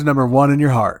programs, number 1 in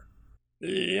your heart.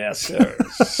 Yes, sir.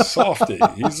 Softy.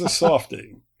 He's a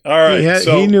softy. All right.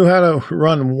 He knew how to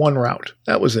run one route.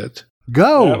 That was it.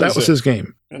 Go. That was his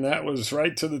game. And that was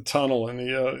right to the tunnel in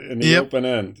the open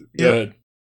end. Good. Yep.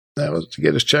 That was to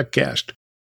get his check cashed.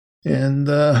 And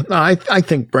I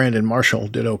think Brandon Marshall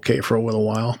did okay for a little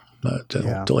while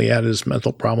until he had his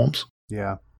mental problems.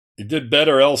 Yeah. He did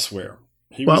better elsewhere.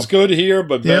 He was good here,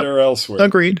 but better elsewhere.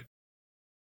 Agreed.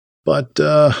 But,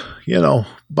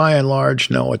 by and large,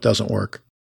 no, it doesn't work.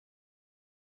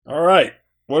 All right.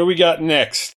 What do we got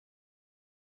next?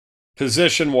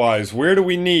 Position-wise, where do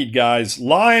we need, guys?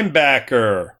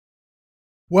 Linebacker.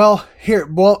 Well,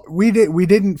 we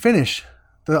didn't finish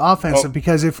the offensive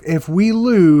because if we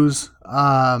lose,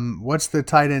 what's the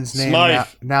tight end's name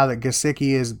now that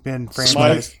Gesicki has been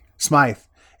franchised? Smythe.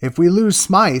 If we lose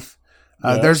Smythe,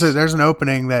 there's an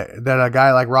opening that a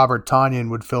guy like Robert Tonyan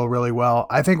would fill really well.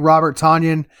 I think Robert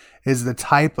Tonyan is the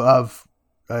type of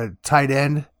tight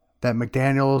end that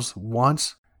McDaniels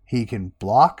wants. He can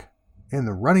block in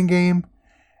the running game,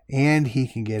 and he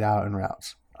can get out in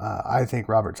routes. I think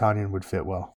Robert Tonyan would fit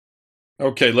well.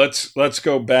 Okay, let's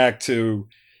go back to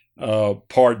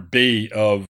part B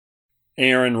of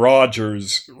Aaron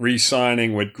Rodgers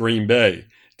re-signing with Green Bay.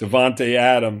 Devontae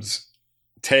Adams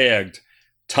tagged.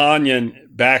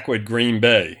 Tonyan back with Green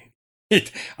Bay.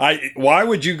 Why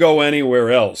would you go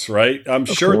anywhere else, right? I'm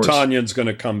sure Tanyan's going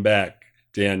to come back,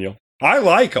 Daniel. I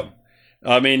like him.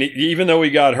 I mean, even though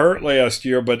he got hurt last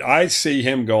year, but I see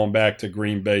him going back to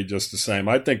Green Bay just the same.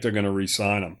 I think they're going to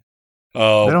re-sign him. They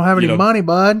don't have any money,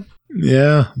 bud.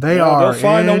 Yeah. They'll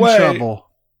find a way. Trouble.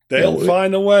 They'll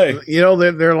find a way.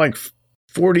 They're like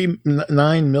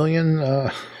 $49 million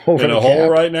over in a hole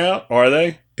right now. Are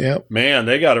they? Yep. Man,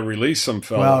 they got to release some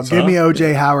fellas. Well, give me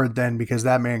O.J. Howard then, because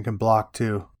that man can block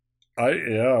too.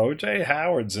 O.J.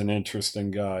 Howard's an interesting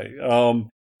guy.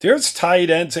 There's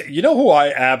tight ends. You know who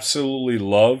I absolutely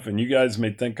love, and you guys may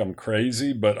think I'm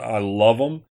crazy, but I love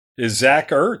him, is Zach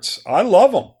Ertz. I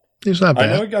love him. He's not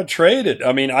bad. I know he got traded.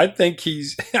 I mean, I think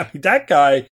that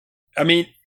guy, I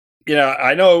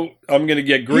know I'm going to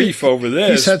get grief over this.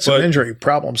 He's had some injury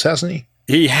problems, hasn't he?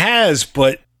 He has,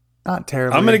 but not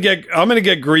terribly. I'm going to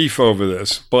get grief over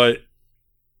this, but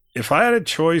if I had a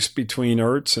choice between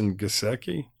Ertz and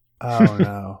Gesicki. Oh,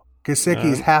 no.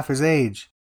 Gesicki's half his age.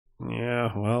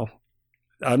 Yeah, well,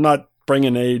 I'm not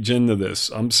bringing age into this.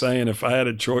 I'm saying if I had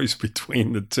a choice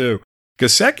between the two.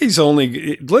 Gesicki's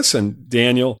listen,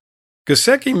 Daniel,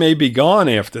 Gesicki may be gone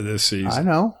after this season. I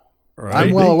know. Right?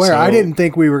 I'm well aware. I didn't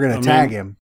think we were going to tag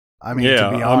him. To be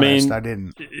honest, I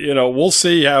didn't. We'll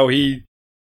see how he,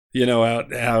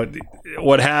 how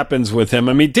what happens with him.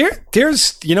 I mean,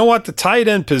 there's, the tight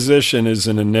end position is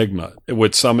an enigma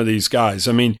with some of these guys.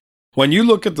 I mean, when you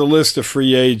look at the list of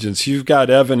free agents, you've got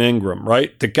Evan Ingram,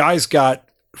 right? The guy's got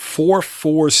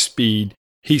 4.4 speed,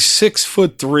 He's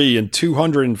 6'3" and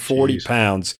 240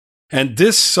 pounds. And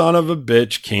this son of a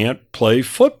bitch can't play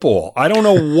football. I don't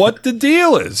know what the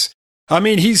deal is. I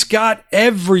mean, he's got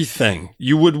everything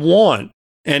you would want.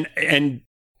 And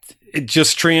it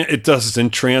just it doesn't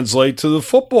translate to the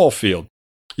football field.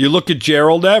 You look at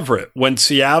Gerald Everett. When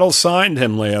Seattle signed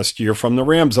him last year from the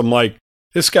Rams, I'm like,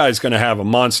 this guy's going to have a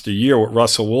monster year with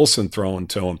Russell Wilson throwing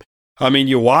to him. I mean,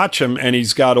 you watch him, and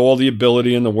he's got all the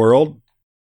ability in the world.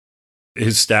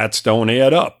 His stats don't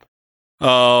add up.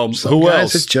 Who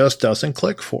else? It just doesn't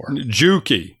click for.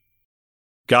 Juki,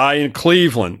 guy in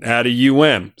Cleveland out of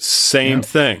same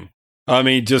thing. I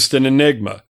mean, just an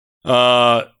enigma.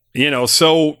 So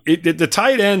the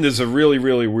tight end is a really,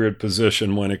 really weird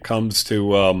position when it comes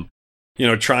to,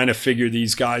 trying to figure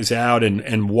these guys out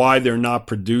and why they're not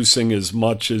producing as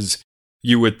much as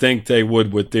you would think they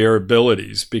would with their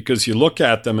abilities. Because you look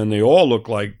at them and they all look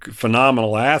like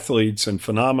phenomenal athletes and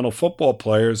phenomenal football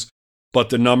players, but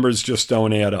the numbers just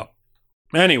don't add up.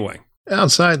 Anyway.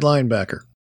 Outside linebacker.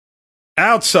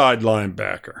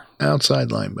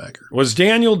 Was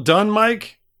Daniel done,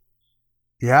 Mike?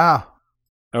 Yeah.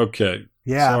 Okay.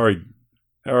 Yeah. Sorry.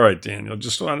 All right, Daniel.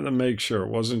 Just wanted to make sure.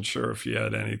 Wasn't sure if you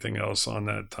had anything else on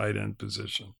that tight end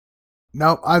position.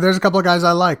 No, there's a couple of guys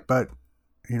I like, but,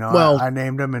 I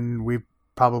named them and we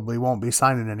probably won't be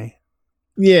signing any.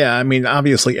 Yeah, I mean,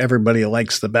 obviously everybody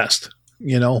likes the best.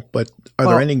 But are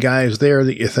there any guys there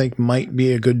that you think might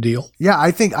be a good deal? Yeah,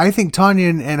 I think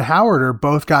Tonyan and Howard are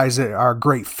both guys that are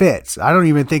great fits. I don't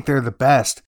even think they're the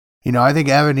best. I think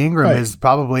Evan Ingram is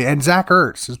probably, and Zach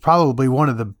Ertz is probably one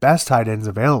of the best tight ends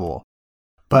available.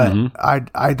 But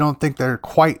I don't think they're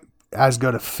quite as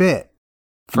good a fit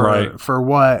for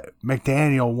what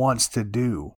McDaniel wants to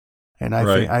do. And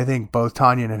I think both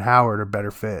Tonyan and Howard are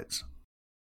better fits.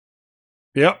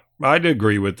 Yep, I'd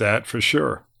agree with that for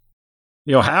sure.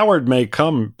 Howard may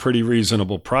come pretty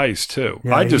reasonable price too.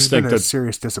 Yeah, I just think a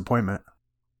serious disappointment.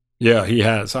 Yeah, he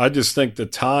has. I just think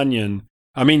that Tonyan,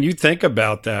 I mean, you think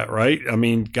about that, right? I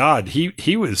mean, God,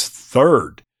 he was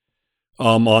third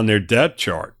on their depth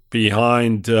chart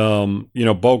behind Bo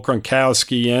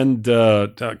Gronkowski and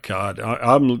God,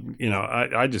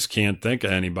 I just can't think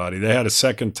of anybody. They had a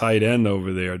second tight end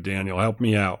over there. Daniel, help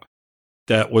me out.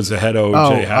 That was ahead of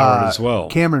OJ Howard as well.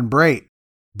 Cameron Brate.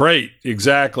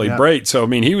 Exactly. Yeah. Brate. So, I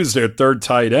mean, he was their third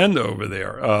tight end over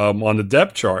there on the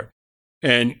depth chart.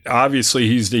 And obviously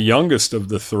he's the youngest of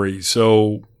the three.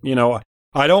 So,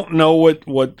 I don't know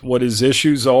what his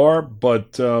issues are,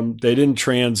 but they didn't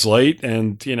translate.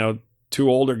 And, two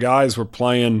older guys were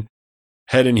playing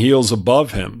head and heels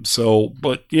above him. So,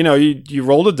 but, you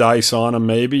roll the dice on him,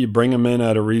 maybe you bring him in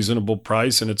at a reasonable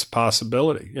price and it's a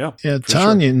possibility. Yeah. Yeah.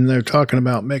 Tonyan, they're talking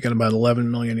about making about $11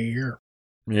 million a year.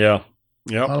 Yeah.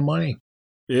 Yep. A lot of money.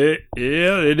 It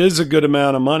is a good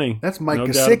amount of money. That's Mike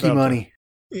Gesicki money.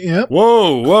 Yep.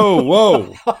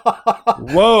 Whoa.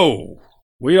 Whoa.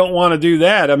 We don't want to do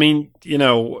that. I mean,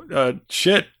 Ertz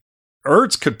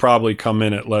could probably come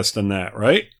in at less than that,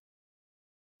 right?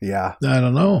 Yeah. I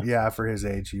don't know. Yeah, for his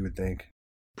age, you would think.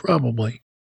 Probably.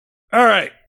 All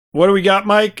right. What do we got,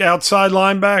 Mike? Outside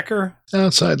linebacker?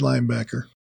 Outside linebacker.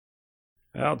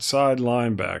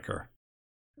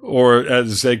 Or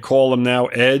as they call him now,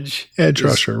 edge. Edge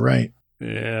rusher, right.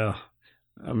 Yeah.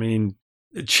 I mean,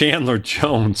 Chandler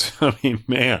Jones. I mean,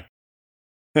 man.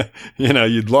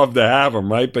 You'd love to have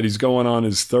him, right? But he's going on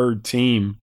his third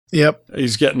team. Yep.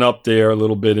 He's getting up there a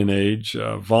little bit in age.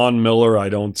 Von Miller, I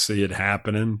don't see it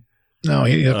happening. No,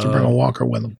 he'd have to bring a walker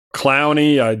with him.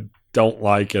 Clowney, I don't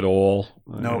like at all.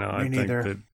 No, me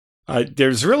neither.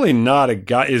 There's really not a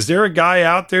guy. Is there a guy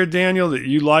out there, Daniel, that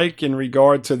you like in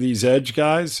regard to these edge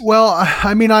guys? Well,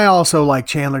 I mean, I also like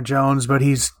Chandler Jones, but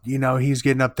he's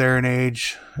getting up there in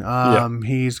age.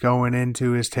 He's going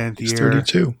into his 10th year. He's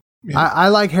 32. Yeah. I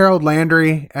like Harold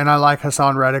Landry and I like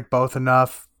Hassan Reddick both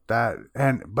enough but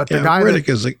the guy Reddick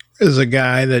is a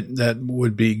guy that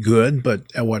would be good, but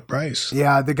at what price?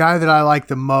 Yeah, the guy that I like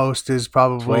the most is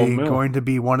probably going to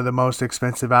be one of the most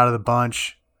expensive out of the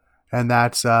bunch. And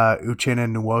that's Uchenna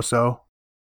Nwosu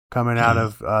coming out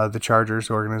of the Chargers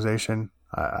organization.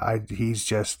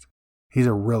 He's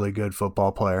a really good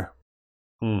football player.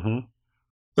 Mm-hmm.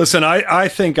 Listen, I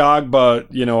think Agba,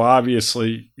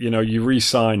 obviously, you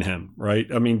re-sign him, right?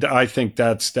 I mean, I think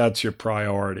that's your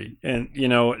priority.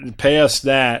 And, past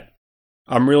that,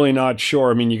 I'm really not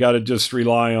sure. I mean, you got to just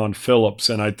rely on Phillips,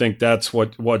 and I think that's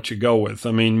what you go with.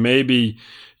 I mean, maybe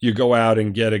you go out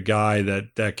and get a guy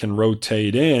that can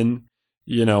rotate in,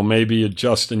 maybe a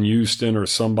Justin Houston or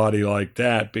somebody like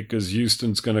that, because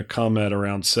Houston's going to come at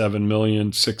around $7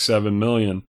 million, $6-7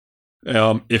 million.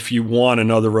 If you want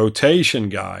another rotation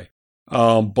guy,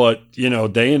 But,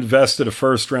 they invested a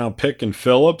first-round pick in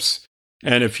Phillips.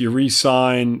 And if you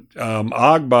re-sign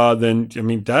Agba, then,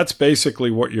 that's basically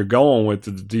what you're going with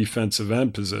the defensive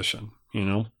end position,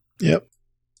 Yep.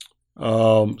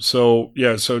 So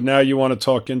now you want to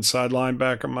talk inside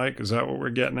linebacker, Mike? Is that what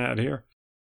we're getting at here?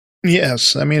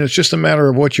 Yes. I mean, it's just a matter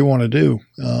of what you want to do.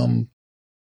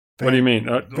 What do you mean?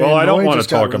 I Van don't Noy want to just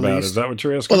got talk about it. released. Is that what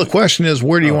you're asking? Well, the question is,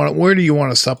 where do you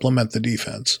want to supplement the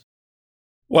defense?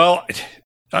 Well,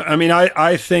 I mean,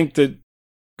 I think that.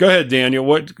 Go ahead, Daniel.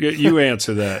 What you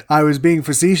answer that? I was being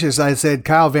facetious. I said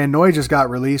Kyle Van Noy just got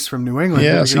released from New England.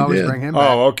 Yes, we can always did. bring him back.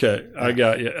 Oh, okay. I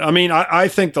got you. I mean, I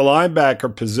think the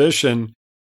linebacker position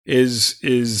is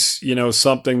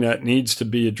something that needs to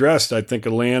be addressed. I think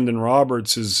Landon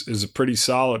Roberts is a pretty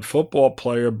solid football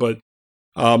player, but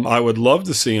I would love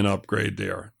to see an upgrade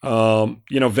there. Van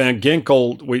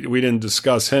Ginkel, we didn't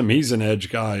discuss him. He's an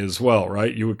edge guy as well,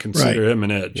 right? You would consider him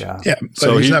an edge. Yeah. Yeah,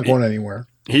 but he's not going anywhere.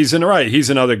 He's he's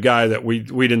another guy that we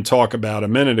didn't talk about a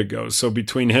minute ago. So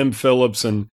between him, Phillips,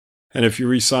 and if you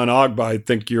re-sign Agba, I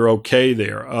think you're okay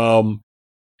there. I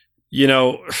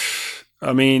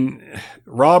mean,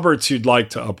 Roberts, you'd like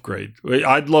to upgrade.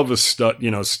 I'd love a stud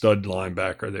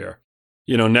linebacker there,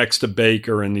 next to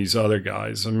Baker and these other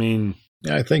guys. I mean,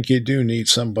 I think you do need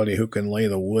somebody who can lay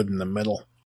the wood in the middle.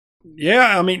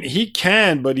 yeah, I mean, he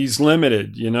can, but he's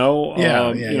limited,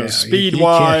 Yeah. speed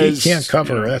wise. He can't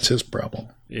cover. That's his problem.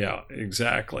 Yeah,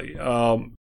 exactly.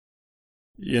 The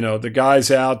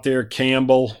guys out there,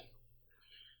 Campbell.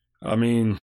 I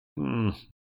mean, he's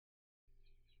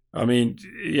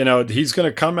going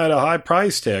to come at a high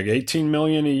price tag, $18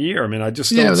 million a year. I mean, I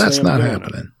just don't see that's him not doing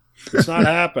happening. It's not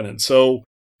happening. So,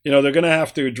 they're going to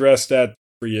have to address that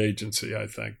free agency, I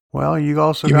think. Well, you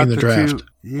also You got mean the draft?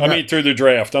 Through the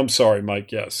draft. I'm sorry,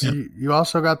 Mike. Yes. You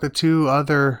also got the two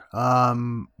other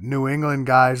New England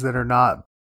guys that are not,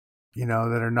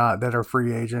 that are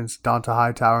free agents, Donta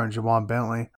Hightower and Jawan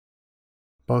Bentley.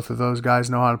 Both of those guys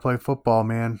know how to play football,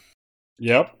 man.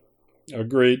 Yep.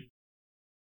 Agreed.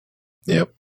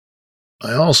 Yep.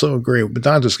 I also agree. But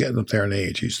Donta's getting up there in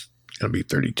age. He's going to be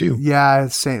 32. Yeah,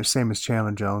 it's same as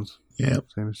Chandler Jones. Yeah.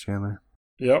 Same as Chandler.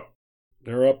 Yep.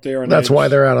 They're up there. That's why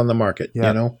they're out on the market,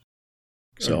 Yeah.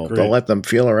 So Agreed. they'll let them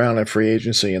feel around at free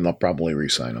agency and they'll probably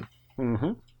re-sign them.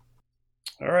 Mm-hmm.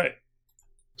 All right.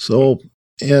 So,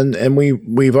 and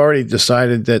we've already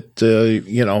decided that,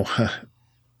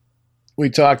 we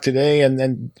talked today and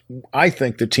then I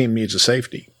think the team needs a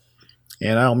safety.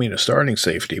 And I don't mean a starting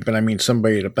safety, but I mean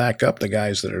somebody to back up the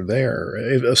guys that are there,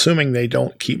 assuming they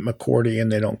don't keep McCourty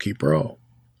and they don't keep Rowe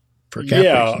for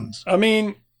cap reasons. I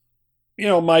mean,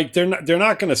 Mike, they're not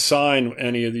going to sign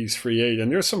any of these free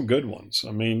agents. There's some good ones.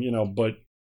 I mean, but.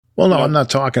 Well, no, I'm not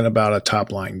talking about a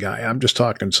top line guy. I'm just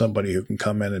talking somebody who can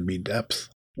come in and be depth.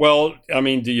 Well, I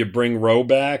mean, do you bring Rowe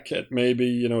back at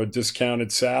maybe, a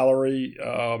discounted salary?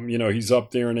 He's up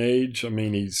there in age. I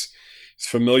mean, he's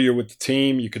familiar with the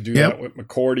team. You could do that with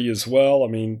McCourty as well. I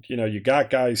mean, you got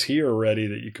guys here already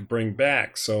that you could bring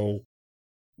back. So,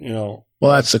 Well,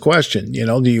 that's the question.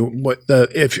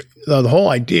 The whole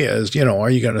idea is, are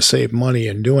you going to save money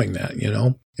in doing that,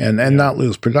 and not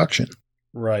lose production?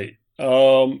 Right.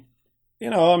 I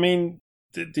mean,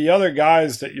 the other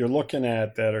guys that you're looking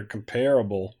at that are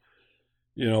comparable,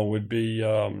 would be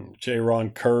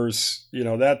Jaron Kearse,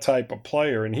 that type of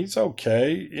player. And he's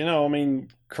okay. I mean,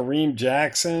 Kareem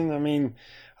Jackson, I mean,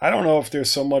 I don't know if there's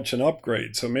so much an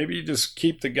upgrade. So maybe you just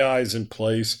keep the guys in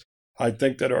place. I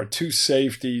think that our two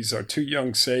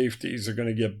young safeties are going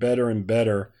to get better and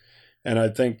better. And I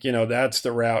think, that's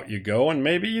the route you go. And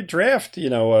maybe you draft,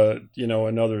 another,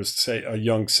 a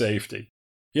young safety.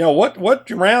 What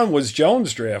round was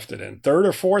Jones drafted in?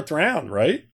 3rd or 4th round,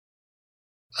 right?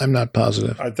 I'm not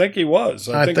positive. I think he was.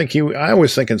 I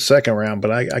was thinking 2nd round,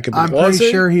 but I could be. I'm pretty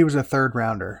sure he was a 3rd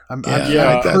rounder. I'm pretty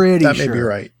sure. That may be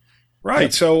right.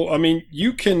 Right. So, I mean,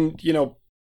 you can,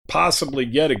 possibly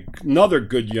get another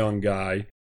good young guy,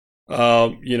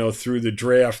 through the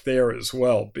draft there as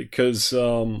well. Because,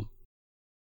 the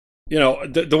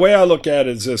way I look at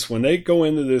it is this: when they go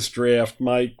into this draft,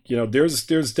 Mike,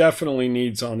 there's definitely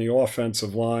needs on the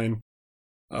offensive line,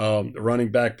 the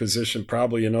running back position,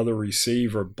 probably another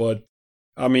receiver. But,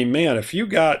 I mean, man, if you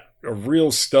got a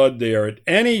real stud there at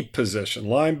any position,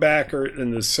 linebacker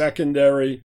in the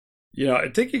secondary, I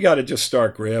think you got to just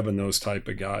start grabbing those type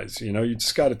of guys. You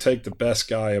just got to take the best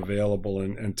guy available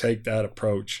and take that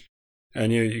approach.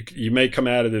 And you may come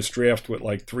out of this draft with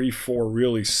like 3-4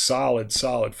 really solid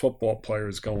football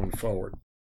players going forward.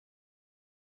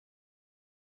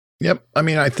 Yep. I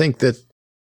mean, I think that,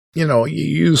 you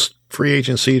use free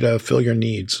agency to fill your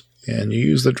needs and you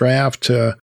use the draft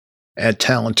to add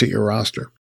talent to your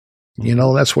roster. You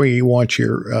know, that's where you want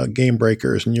your game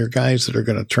breakers and your guys that are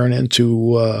going to turn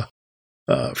into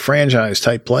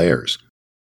franchise-type players.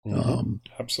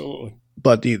 Absolutely.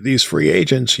 But these free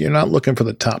agents, you're not looking for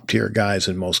the top-tier guys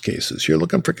in most cases. You're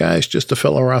looking for guys just to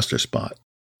fill a roster spot.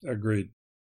 Agreed.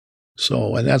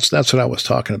 So, and that's what I was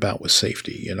talking about with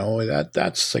safety. You know,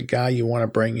 that's a guy you want to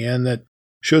bring in that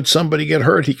should somebody get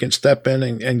hurt, he can step in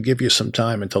and give you some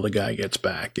time until the guy gets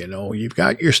back. You know, you've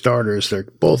got your starters. They're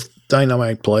both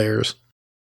dynamite players,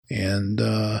 and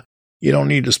you don't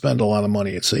need to spend a lot of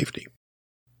money at safety.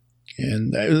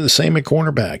 And the same at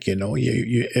cornerback. You know,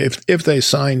 if they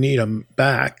sign Needham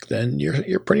back, then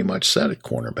you're pretty much set at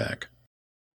cornerback.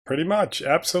 Pretty much,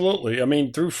 absolutely. I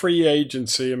mean, through free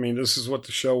agency, I mean, this is what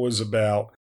the show was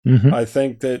about. I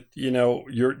think that, you know,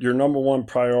 your number one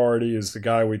priority is the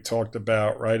guy we talked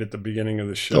about right at the beginning of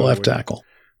the show. The left tackle.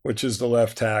 Which is the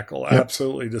left tackle. Yep.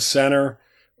 Absolutely. The center,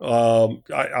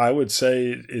 I would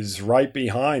say, is right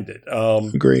behind it.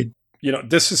 Agreed. You know,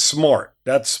 this is smart.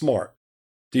 That's smart.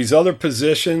 These other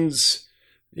positions,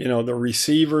 you know, the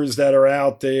receivers that are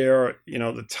out there, you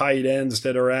know, the tight ends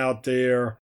that are out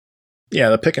there. Yeah,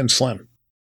 the picking's slim.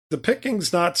 The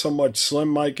picking's not so much slim,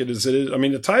 Mike, as it is. I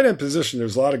mean, the tight end position,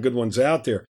 there's a lot of good ones out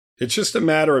there. It's just a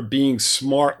matter of being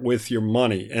smart with your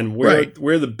money and where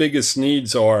the biggest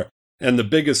needs are and the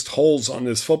biggest holes on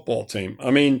this football team.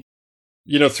 I mean,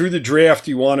 you know, through the draft,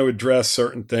 you want to address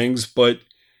certain things, but,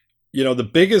 you know, the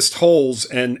biggest holes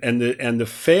and the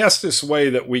fastest way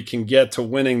that we can get to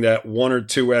winning that one or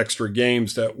two extra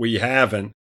games that we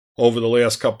haven't over the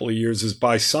last couple of years is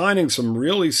by signing some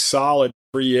really solid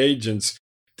free agents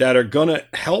that are going to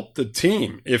help the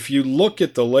team. If you look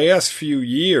at the last few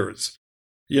years,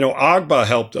 you know, Agba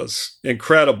helped us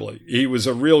incredibly. He was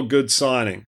a real good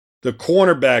signing. The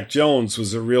cornerback Jones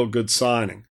was a real good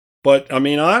signing. But, I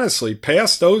mean, honestly,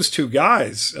 past those two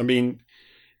guys, I mean,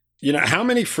 you know, how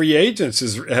many free agents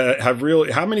have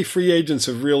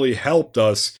really helped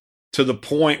us to the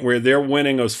point where they're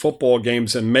winning those football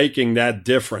games and making that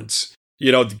difference?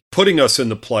 You know, putting us in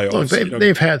the playoffs. Look,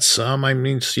 they've had some. I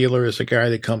mean, Sealer is a guy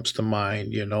that comes to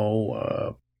mind, you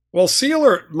know. Well,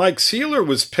 Mike Sealer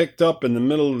was picked up in the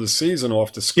middle of the season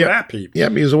off the scrap heap. Yeah,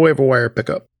 he was a waiver wire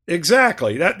pickup.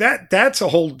 Exactly. That's a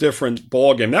whole different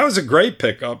ballgame. That was a great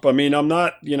pickup. I mean, I'm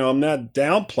not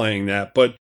downplaying that,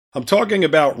 but I'm talking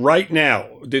about right now,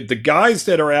 the guys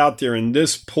that are out there in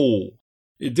this pool.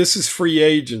 This is free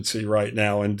agency right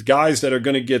now, and guys that are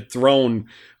going to get thrown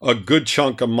a good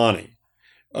chunk of money.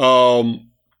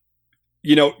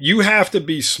 You know, you have to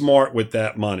be smart with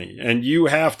that money, and you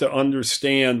have to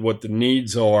understand what the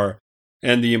needs are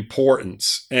and the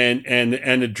importance and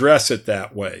address it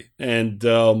that way. And,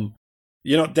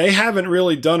 you know, they haven't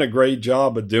really done a great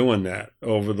job of doing that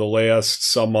over the last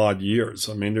some odd years.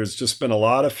 I mean, there's just been a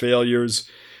lot of failures,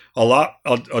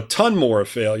 a ton more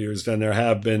failures than there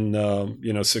have been,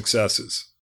 you know, successes.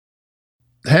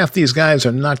 Half these guys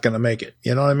are not going to make it.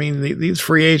 You know what I mean? These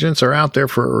free agents are out there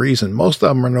for a reason. Most of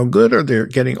them are no good, or they're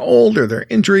getting old, or they're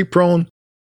injury prone.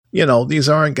 You know, these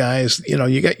aren't guys, you know,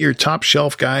 you got your top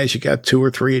shelf guys, you got 2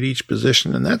 or 3 at each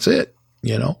position, and that's it.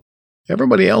 You know,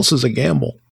 everybody else is a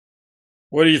gamble.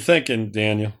 What are you thinking,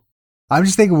 Daniel? I'm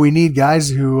just thinking we need guys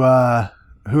who are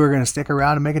going to stick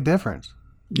around and make a difference.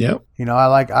 Yep. You know, I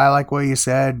like what you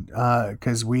said,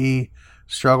 because we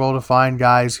struggle to find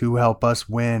guys who help us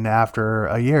win after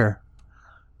a year,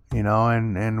 you know,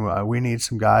 and we need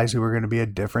some guys who are going to be a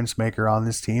difference maker on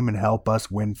this team and help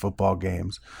us win football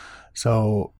games.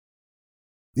 So,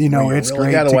 you know, it's really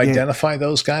great got to identify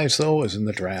those guys, though, is in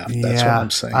the draft. That's what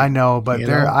I'm saying. I know, but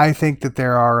I think that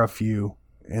there are a few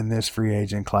in this free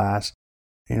agent class.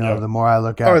 You know, the more I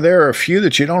look at it. Are there a few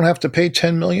that you don't have to pay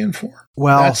 $10 million for?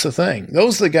 Well, that's the thing.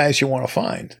 Those are the guys you want to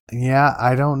find. Yeah,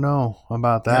 I don't know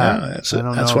about that.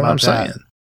 Yeah, that's what I'm saying.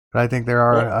 But I think there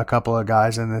are a couple of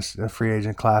guys in this free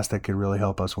agent class that could really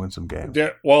help us win some games.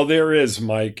 There is,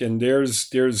 Mike, and there's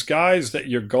guys that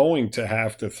you're going to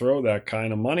have to throw that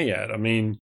kind of money at. I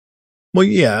mean, well,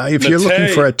 yeah, if you're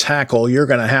looking for a tackle, you're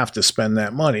going to have to spend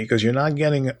that money because you're not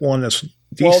getting one that's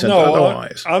decent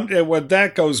otherwise. Well,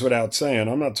 that goes without saying.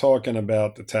 I'm not talking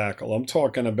about the tackle. I'm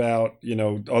talking about, you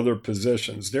know, other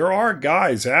positions. There are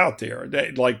guys out there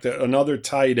that, like another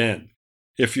tight end.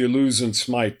 If you're losing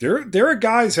Smythe, there are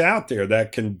guys out there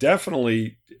that can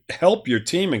definitely help your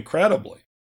team incredibly.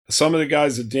 Some of the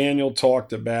guys that Daniel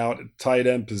talked about at tight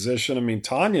end position, I mean,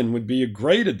 Tanyan would be a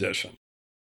great addition.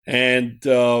 And,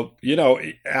 you know,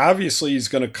 obviously he's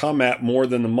going to come at more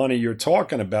than the money you're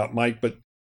talking about, Mike, but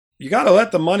you got to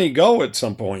let the money go at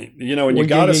some point, you know, and you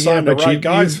got to sign the right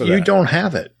guys for that. You don't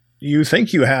have it. you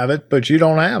think you have it, but you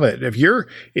don't have it. If you're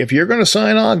going to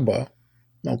sign Agba,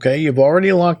 okay, you've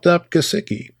already locked up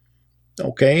Gesicki,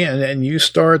 okay, and you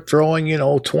start throwing,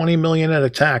 $20 million at a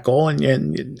tackle,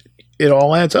 and it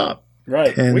all adds up.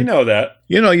 Right, and, we know that.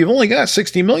 You've only got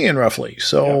 $60 million roughly,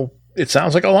 so it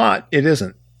sounds like a lot. It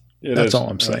isn't. That's all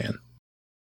I'm saying.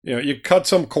 You cut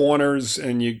some corners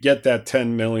and you get that $10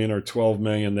 million or $12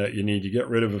 million that you need. You get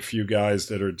rid of a few guys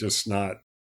that are just not,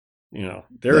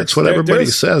 that's what everybody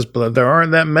says, but there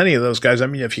aren't that many of those guys. I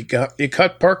mean, if you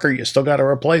cut Parker, you still got to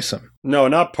replace him. No,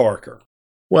 not Parker.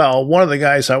 Well, one of the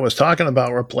guys I was talking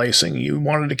about replacing, you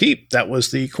wanted to keep. That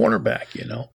was the cornerback,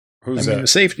 Who's that? The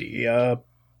safety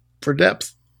for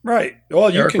depth. Right.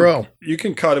 Well, you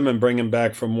can cut him and bring him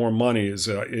back for more money.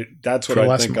 That's what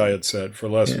I think I had said. For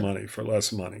less money. For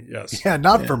less money. Yes. Yeah,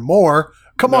 not for more.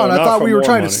 Come on, I thought we were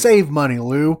trying to save money,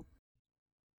 Lou.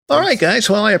 All right, guys.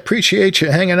 Well, I appreciate you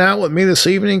hanging out with me this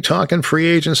evening, talking free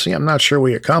agency. I'm not sure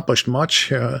we accomplished much.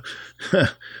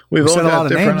 We've all got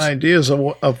different ideas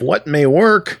of what may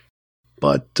work,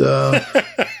 but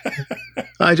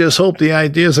I just hope the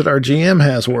ideas that our GM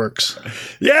has works.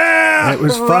 Yeah, it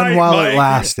was fun while Mike. It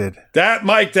lasted.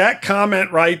 That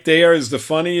comment right there is the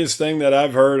funniest thing that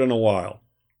I've heard in a while.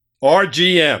 Our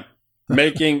GM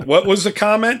making, what was the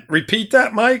comment? Repeat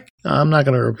that, Mike? I'm not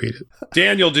going to repeat it.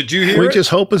 Daniel, did you hear it? We just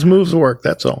hope his moves work,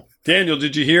 that's all. Daniel,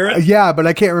 did you hear it? Yeah, but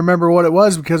I can't remember what it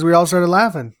was because we all started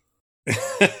laughing.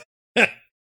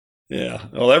 Yeah,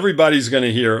 well, everybody's going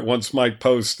to hear it once Mike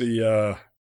posts the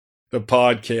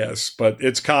podcast, but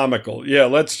it's comical. Yeah,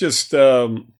 let's just,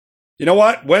 you know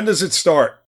what? When does it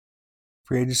start?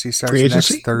 Free agency starts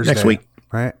next Thursday. Next week.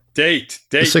 Right? Date,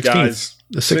 the 16th, guys.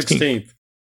 The 16th.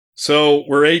 So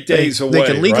we're 8 days away. They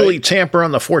can legally tamper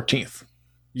on the 14th.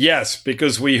 Yes,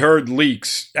 because we heard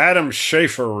leaks. Adam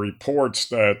Schefter reports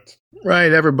that.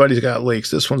 Right, everybody's got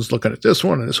leaks. This one's looking at this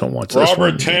one, and this one wants this one.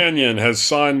 Robert Tonyan has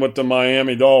signed with the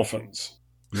Miami Dolphins.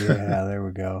 Yeah, there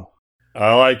we go.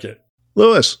 I like it.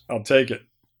 Lewis. I'll take it.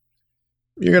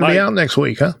 You're going to be out next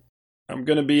week, huh? I'm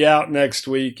going to be out next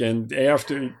week, and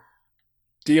after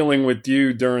dealing with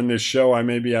you during this show, I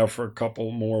may be out for a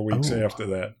couple more weeks after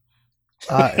that.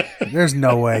 There's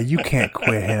no way. You can't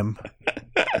quit him.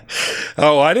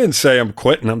 Oh, I didn't say I'm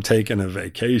quitting. I'm taking a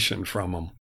vacation from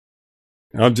him.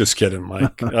 I'm just kidding,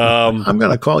 Mike. I'm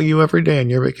going to call you every day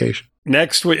on your vacation.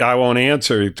 Next week, I won't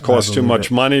answer. It costs too much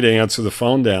money to answer the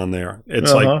phone down there.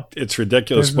 It's it's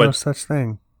ridiculous. There's no such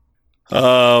thing.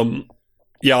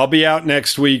 Yeah, I'll be out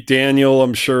next week. Daniel,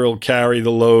 I'm sure he'll carry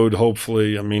the load,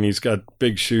 hopefully. I mean, he's got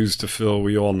big shoes to fill.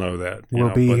 We all know that.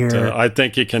 We'll be here. I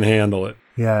think he can handle it.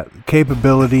 Yeah,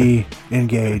 capability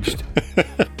engaged.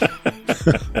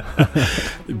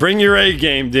 Bring your A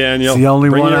game, Daniel. It's the only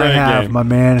one I have, my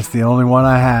man. It's the only one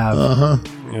I have.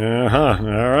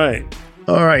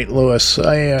 All right, Lewis.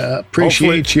 I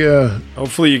appreciate you.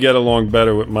 Hopefully you get along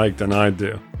better with Mike than I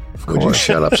do. Would you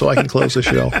shut up so I can close the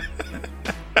show?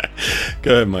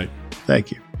 Go ahead, Mike.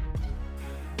 Thank you.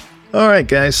 All right,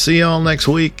 guys. See you all next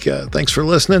week. Thanks for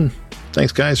listening.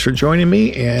 Thanks, guys, for joining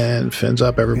me, and fins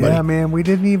up, everybody. Yeah, man, we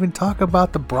didn't even talk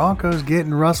about the Broncos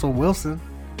getting Russell Wilson.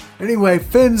 Anyway,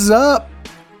 fins up.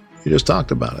 You just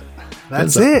talked about it.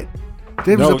 That's it.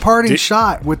 It was a parting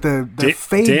shot with the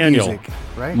fade music,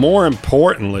 right? More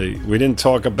importantly, we didn't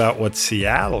talk about what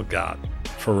Seattle got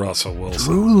for Russell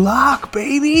Wilson. Drew Lock,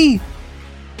 baby.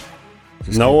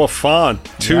 Noah Fant,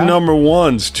 2 number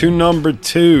 1s, 2 number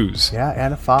 2s. Yeah,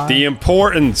 and a 5. The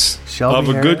importance of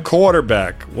a good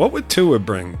quarterback. What would Tua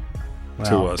bring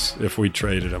to us if we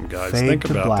traded him, guys? Think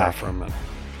about that for a minute.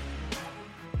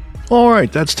 All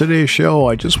right, that's today's show.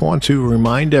 I just want to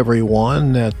remind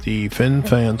everyone that the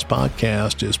FinFans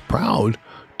podcast is proud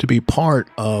to be part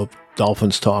of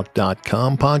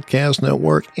DolphinsTalk.com podcast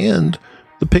network and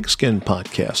the Pigskin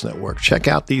Podcast Network. Check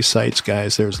out these sites,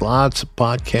 guys. There's lots of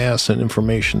podcasts and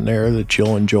information there that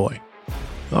you'll enjoy.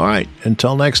 All right,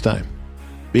 until next time,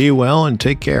 be well and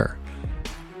take care.